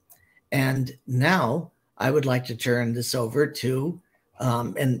is. And now I would like to turn this over to,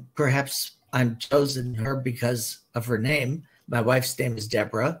 and perhaps I'm chosen her because of her name. My wife's name is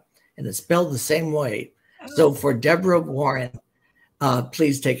Deborah, and it's spelled the same way. So for Deborah Warren,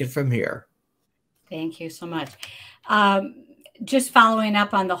 please take it from here. Thank you so much. Just following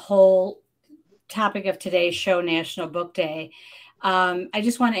up on the whole topic of today's show, National Book Day, I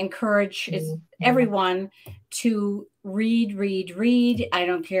just want to encourage everyone to read. I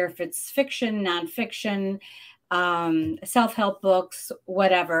don't care if it's fiction, nonfiction, self-help books,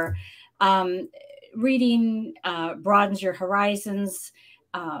 whatever. Reading broadens your horizons,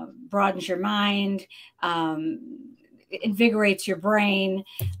 broadens your mind, invigorates your brain,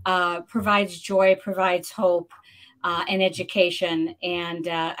 provides joy, provides hope, and education. And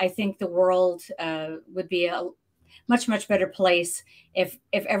I think the world would be a much, much better place if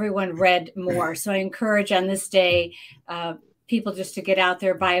everyone read more. So I encourage on this day, people just to get out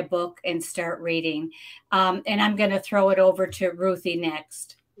there, buy a book, and start reading. And I'm going to throw it over to Ruthie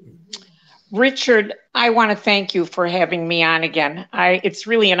next. Richard, I want to thank you for having me on again. It's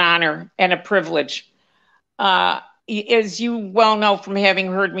really an honor and a privilege. As you well know from having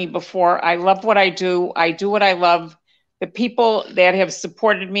heard me before, I love what I do. I do what I love. The people that have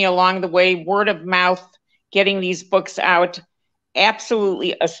supported me along the way, word of mouth, getting these books out,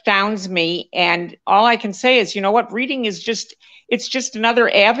 absolutely astounds me. And all I can say is, you know what, reading is it's just another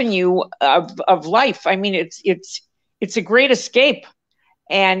avenue of life. I mean, it's a great escape.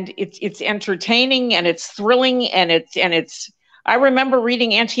 And it's entertaining, and it's thrilling, and it's. I remember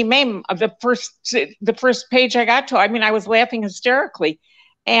reading Auntie Mame, the first page I got to. I mean, I was laughing hysterically,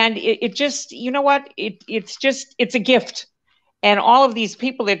 and it just, you know what? It's a gift, and all of these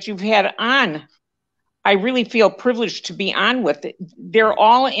people that you've had on I really feel privileged to be on with it. They're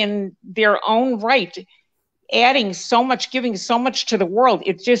all in their own right, adding so much, giving so much to the world.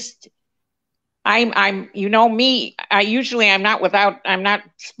 It just, I'm, you know me, I'm not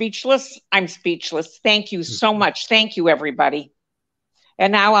speechless. I'm speechless. Thank you so much. Thank you, everybody.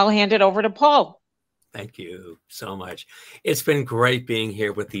 And now I'll hand it over to Paul. Thank you so much. It's been great being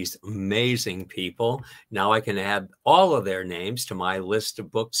here with these amazing people. Now I can add all of their names to my list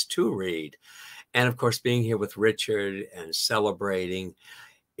of books to read. And of course, being here with Richard and celebrating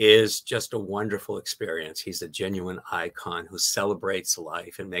is just a wonderful experience. He's a genuine icon who celebrates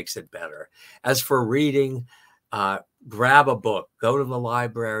life and makes it better. As for reading, grab a book, go to the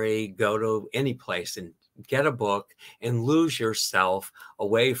library, go to any place and get a book and lose yourself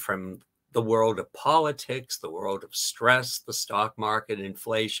away from the world of politics, the world of stress, the stock market,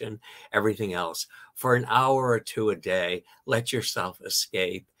 inflation, everything else. For an hour or two a day, let yourself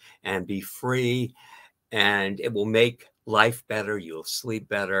escape and be free, and it will make life better. You'll sleep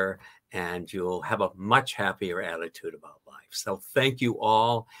better, and you'll have a much happier attitude about life. So thank you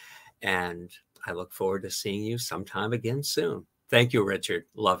all, and I look forward to seeing you sometime again soon. Thank you, Richard.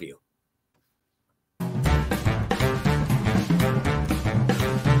 Love you.